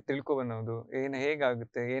 ಕಾಯಿಲೆ ತಿಳ್ಕೊಬನ್ನೋದು,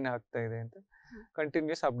 ಹೇಗಾಗುತ್ತೆ, ಏನಾಗ್ತಾ ಇದೆ ಅಂತ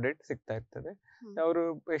ಕಂಟಿನ್ಯೂಸ್ ಅಪ್ಡೇಟ್ ಸಿಗ್ತಾ ಇರ್ತದೆ. ಅವರು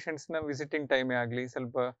ಪೇಷಂಟ್ಸ್ನ ವಿಸಿಟಿಂಗ್ ಟೈಮೇ ಆಗಲಿ,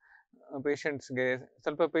 ಸ್ವಲ್ಪ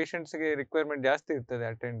ಪೇಷಂಟ್ಸ್ಗೆ ರಿಕ್ವೈರ್ಮೆಂಟ್ ಜಾಸ್ತಿ ಇರ್ತದೆ,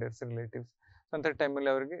 ಅಟೆಂಡರ್ಸ್ ರಿಲೇಟಿವ್ಸ್ ಅಂತ ಟೈಮಲ್ಲಿ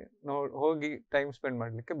ಅವ್ರಿಗೆ ಹೋಗಿ ಟೈಮ್ ಸ್ಪೆಂಡ್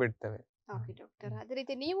ಮಾಡ್ಲಿಕ್ಕೆ ಬಿಡ್ತೇವೆ. ಓಕೆ ಡಾಕ್ಟರ್, ಅದೇ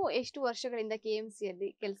ರೀತಿ ನೀವು ಎಷ್ಟು ವರ್ಷಗಳಿಂದ KMC ಅಲ್ಲಿ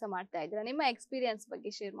ಕೆಲಸ ಮಾಡ್ತಾ ಇದ್ದೀರಾ, ನಿಮ್ಮ ಎಕ್ಸ್ಪೀರಿಯನ್ಸ್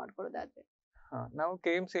ಬಗ್ಗೆ ಶೇರ್ ಮಾಡ್ಕೊಳ್ಳೋದಾದ್ರೆ? ನಾವು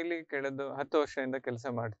KMC ಅಲ್ಲಿ ಕಳೆದ 10 ವರ್ಷದಿಂದ ಕೆಲಸ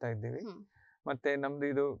ಮಾಡ್ತಾ ಇದ್ದೀವಿ. ಮತ್ತೆ ನಮ್ದು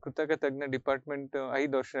ಇದು ಕೃತಕ ತಜ್ಞ ಡಿಪಾರ್ಟ್ಮೆಂಟ್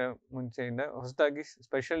 5 ವರ್ಷ ಮುಂಚೆಯಿಂದ ಹೊಸದಾಗಿ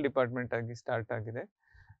ಸ್ಪೆಷಲ್ ಡಿಪಾರ್ಟ್ಮೆಂಟ್ ಆಗಿ ಸ್ಟಾರ್ಟ್ ಆಗಿದೆ.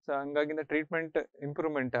 ಸೊ ಹಂಗಾಗಿಂದ ಟ್ರೀಟ್ಮೆಂಟ್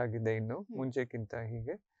ಇಂಪ್ರೂವ್ಮೆಂಟ್ ಆಗಿದೆ ಇನ್ನು ಮುಂಚೆಕ್ಕಿಂತ.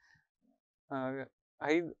 ಹೀಗೆ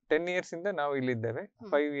 10 ಇಯರ್ಸ್ ಇಂದ ನಾವು ಇಲ್ಲಿದ್ದೇವೆ,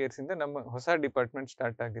 5 ಇಯರ್ಸ್ ಇಂದ ನಮ್ಮ ಹೊಸ ಡಿಪಾರ್ಟ್ಮೆಂಟ್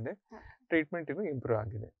ಸ್ಟಾರ್ಟ್ ಆಗಿದೆ, ಟ್ರೀಟ್ಮೆಂಟ್ ಇನ್ನು ಇಂಪ್ರೂವ್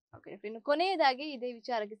ಆಗಿದೆ. ಇನ್ನು ಕೊನೆಯದಾಗಿ ಇದೇ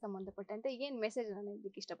ವಿಚಾರಕ್ಕೆ ಸಂಬಂಧಪಟ್ಟಂತೆ ಏನ್ ಮೆಸೇಜ್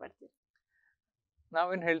ನೀಡಲಿಕ್ಕೆ ಇಷ್ಟಪಡ್ತೀರಿ?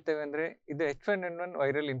 ನಾವೇನ್ ಹೇಳ್ತೇವೆ ಅಂದ್ರೆ, ಇದು H1N1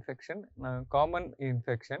 viral infection, common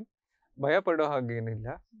infection, ಭಯ ಪಡೋ ಹಾಗೇನಿಲ್ಲ.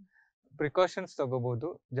 ಪ್ರಿಕಾಷನ್ಸ್ ತಗೋಬಹುದು,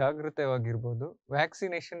 ಜಾಗೃತವಾಗಿರ್ಬೋದು.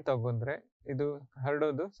 ವ್ಯಾಕ್ಸಿನೇಷನ್ ತಗೊಂಡ್ರೆ ಇದು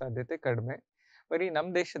ಹರಡೋದು ಸಾಧ್ಯತೆ ಕಡಿಮೆ. ಬರೀ ನಮ್ಮ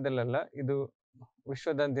ದೇಶದಲ್ಲ, ಇದು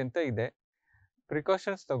ವಿಶ್ವದಾದ್ಯಂತ ಇದೆ.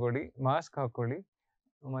 ಪ್ರಿಕಾಷನ್ಸ್ ತಗೊಳ್ಳಿ, ಮಾಸ್ಕ್ ಹಾಕೊಳ್ಳಿ,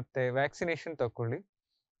 ಮತ್ತೆ ವ್ಯಾಕ್ಸಿನೇಷನ್ ತಗೊಳ್ಳಿ.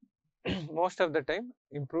 ಮೋಸ್ಟ್ ಆಫ್ ದ ಟೈಮ್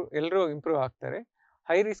ಎಲ್ಲರೂ ಇಂಪ್ರೂವ್ ಆಗ್ತಾರೆ.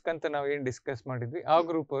 ಹೈ ರಿಸ್ಕ್ ಅಂತ ನಾವು ಏನು ಡಿಸ್ಕಸ್ ಮಾಡಿದ್ವಿ ಆ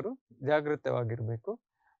ಗ್ರೂಪ್ ಅವರು ಜಾಗೃತವಾಗಿರ್ಬೇಕು,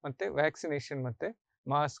 ಮತ್ತೆ ವ್ಯಾಕ್ಸಿನೇಷನ್ ಮತ್ತೆ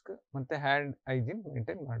ಮಾಸ್ಕ್ ಮತ್ತೆ ಹ್ಯಾಂಡ್ ಹೈಜೀನ್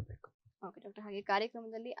ಮೇಂಟೈನ್ ಮಾಡಬೇಕು. ಓಕೆ ಡಾಕ್ಟರ್, ಹಾಗೆ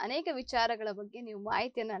ಕಾರ್ಯಕ್ರಮದಲ್ಲಿ ಅನೇಕ ವಿಚಾರಗಳ ಬಗ್ಗೆ ನೀವು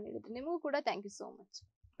ಮಾಹಿತಿಯನ್ನ ನೀಡಿದ್ರಿ. ನಿಮಗೂ ಕೂಡ thank you so much.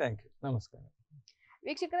 Thank you, ನಮಸ್ಕಾರ.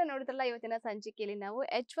 ವೀಕ್ಷಕರೇ, ನೋಡಿದ್ರಲ್ಲ ಇವತ್ತಿನ ಸಂಚಿಕೆಯಲ್ಲಿ ನಾವು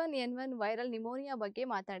H1N1 ವೈರಲ್ ನಿಮೋನಿಯಾ ಬಗ್ಗೆ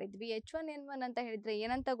ಮಾತಾಡಿದ್ವಿ. H1N1 ಅಂತ ಹೇಳಿದ್ರೆ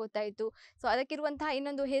ಏನಂತ ಗೊತ್ತಾಯ್ತು, ಸೊ ಅದಕ್ಕಿರುವಂತಹ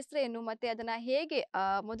ಇನ್ನೊಂದು ಹೆಸರೇನು, ಮತ್ತೆ ಅದನ್ನ ಹೇಗೆ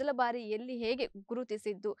ಮೊದಲ ಬಾರಿ ಎಲ್ಲಿ ಹೇಗೆ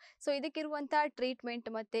ಗುರುತಿಸಿದ್ದು, ಸೊ ಇದಕ್ಕಿರುವಂತಹ ಟ್ರೀಟ್ಮೆಂಟ್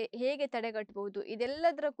ಮತ್ತೆ ಹೇಗೆ ತಡೆಗಟ್ಟಬಹುದು,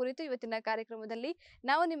 ಇದೆಲ್ಲದರ ಕುರಿತು ಇವತ್ತಿನ ಕಾರ್ಯಕ್ರಮದಲ್ಲಿ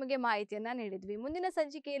ನಾವು ನಿಮಗೆ ಮಾಹಿತಿಯನ್ನ ನೀಡಿದ್ವಿ. ಮುಂದಿನ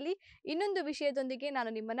ಸಂಚಿಕೆಯಲ್ಲಿ ಇನ್ನೊಂದು ವಿಷಯದೊಂದಿಗೆ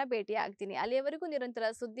ನಾನು ನಿಮ್ಮನ್ನ ಭೇಟಿ ಆಗ್ತೀನಿ. ಅಲ್ಲಿಯವರೆಗೂ ನಿರಂತರ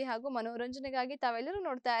ಸುದ್ದಿ ಹಾಗೂ ಮನೋರಂಜನೆಗಾಗಿ ತಾವೆಲ್ಲರೂ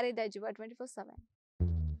ನೋಡ್ತಾ ಇರಿ ದೈಜಿವರ್ಲ್ಡ್ 24/7.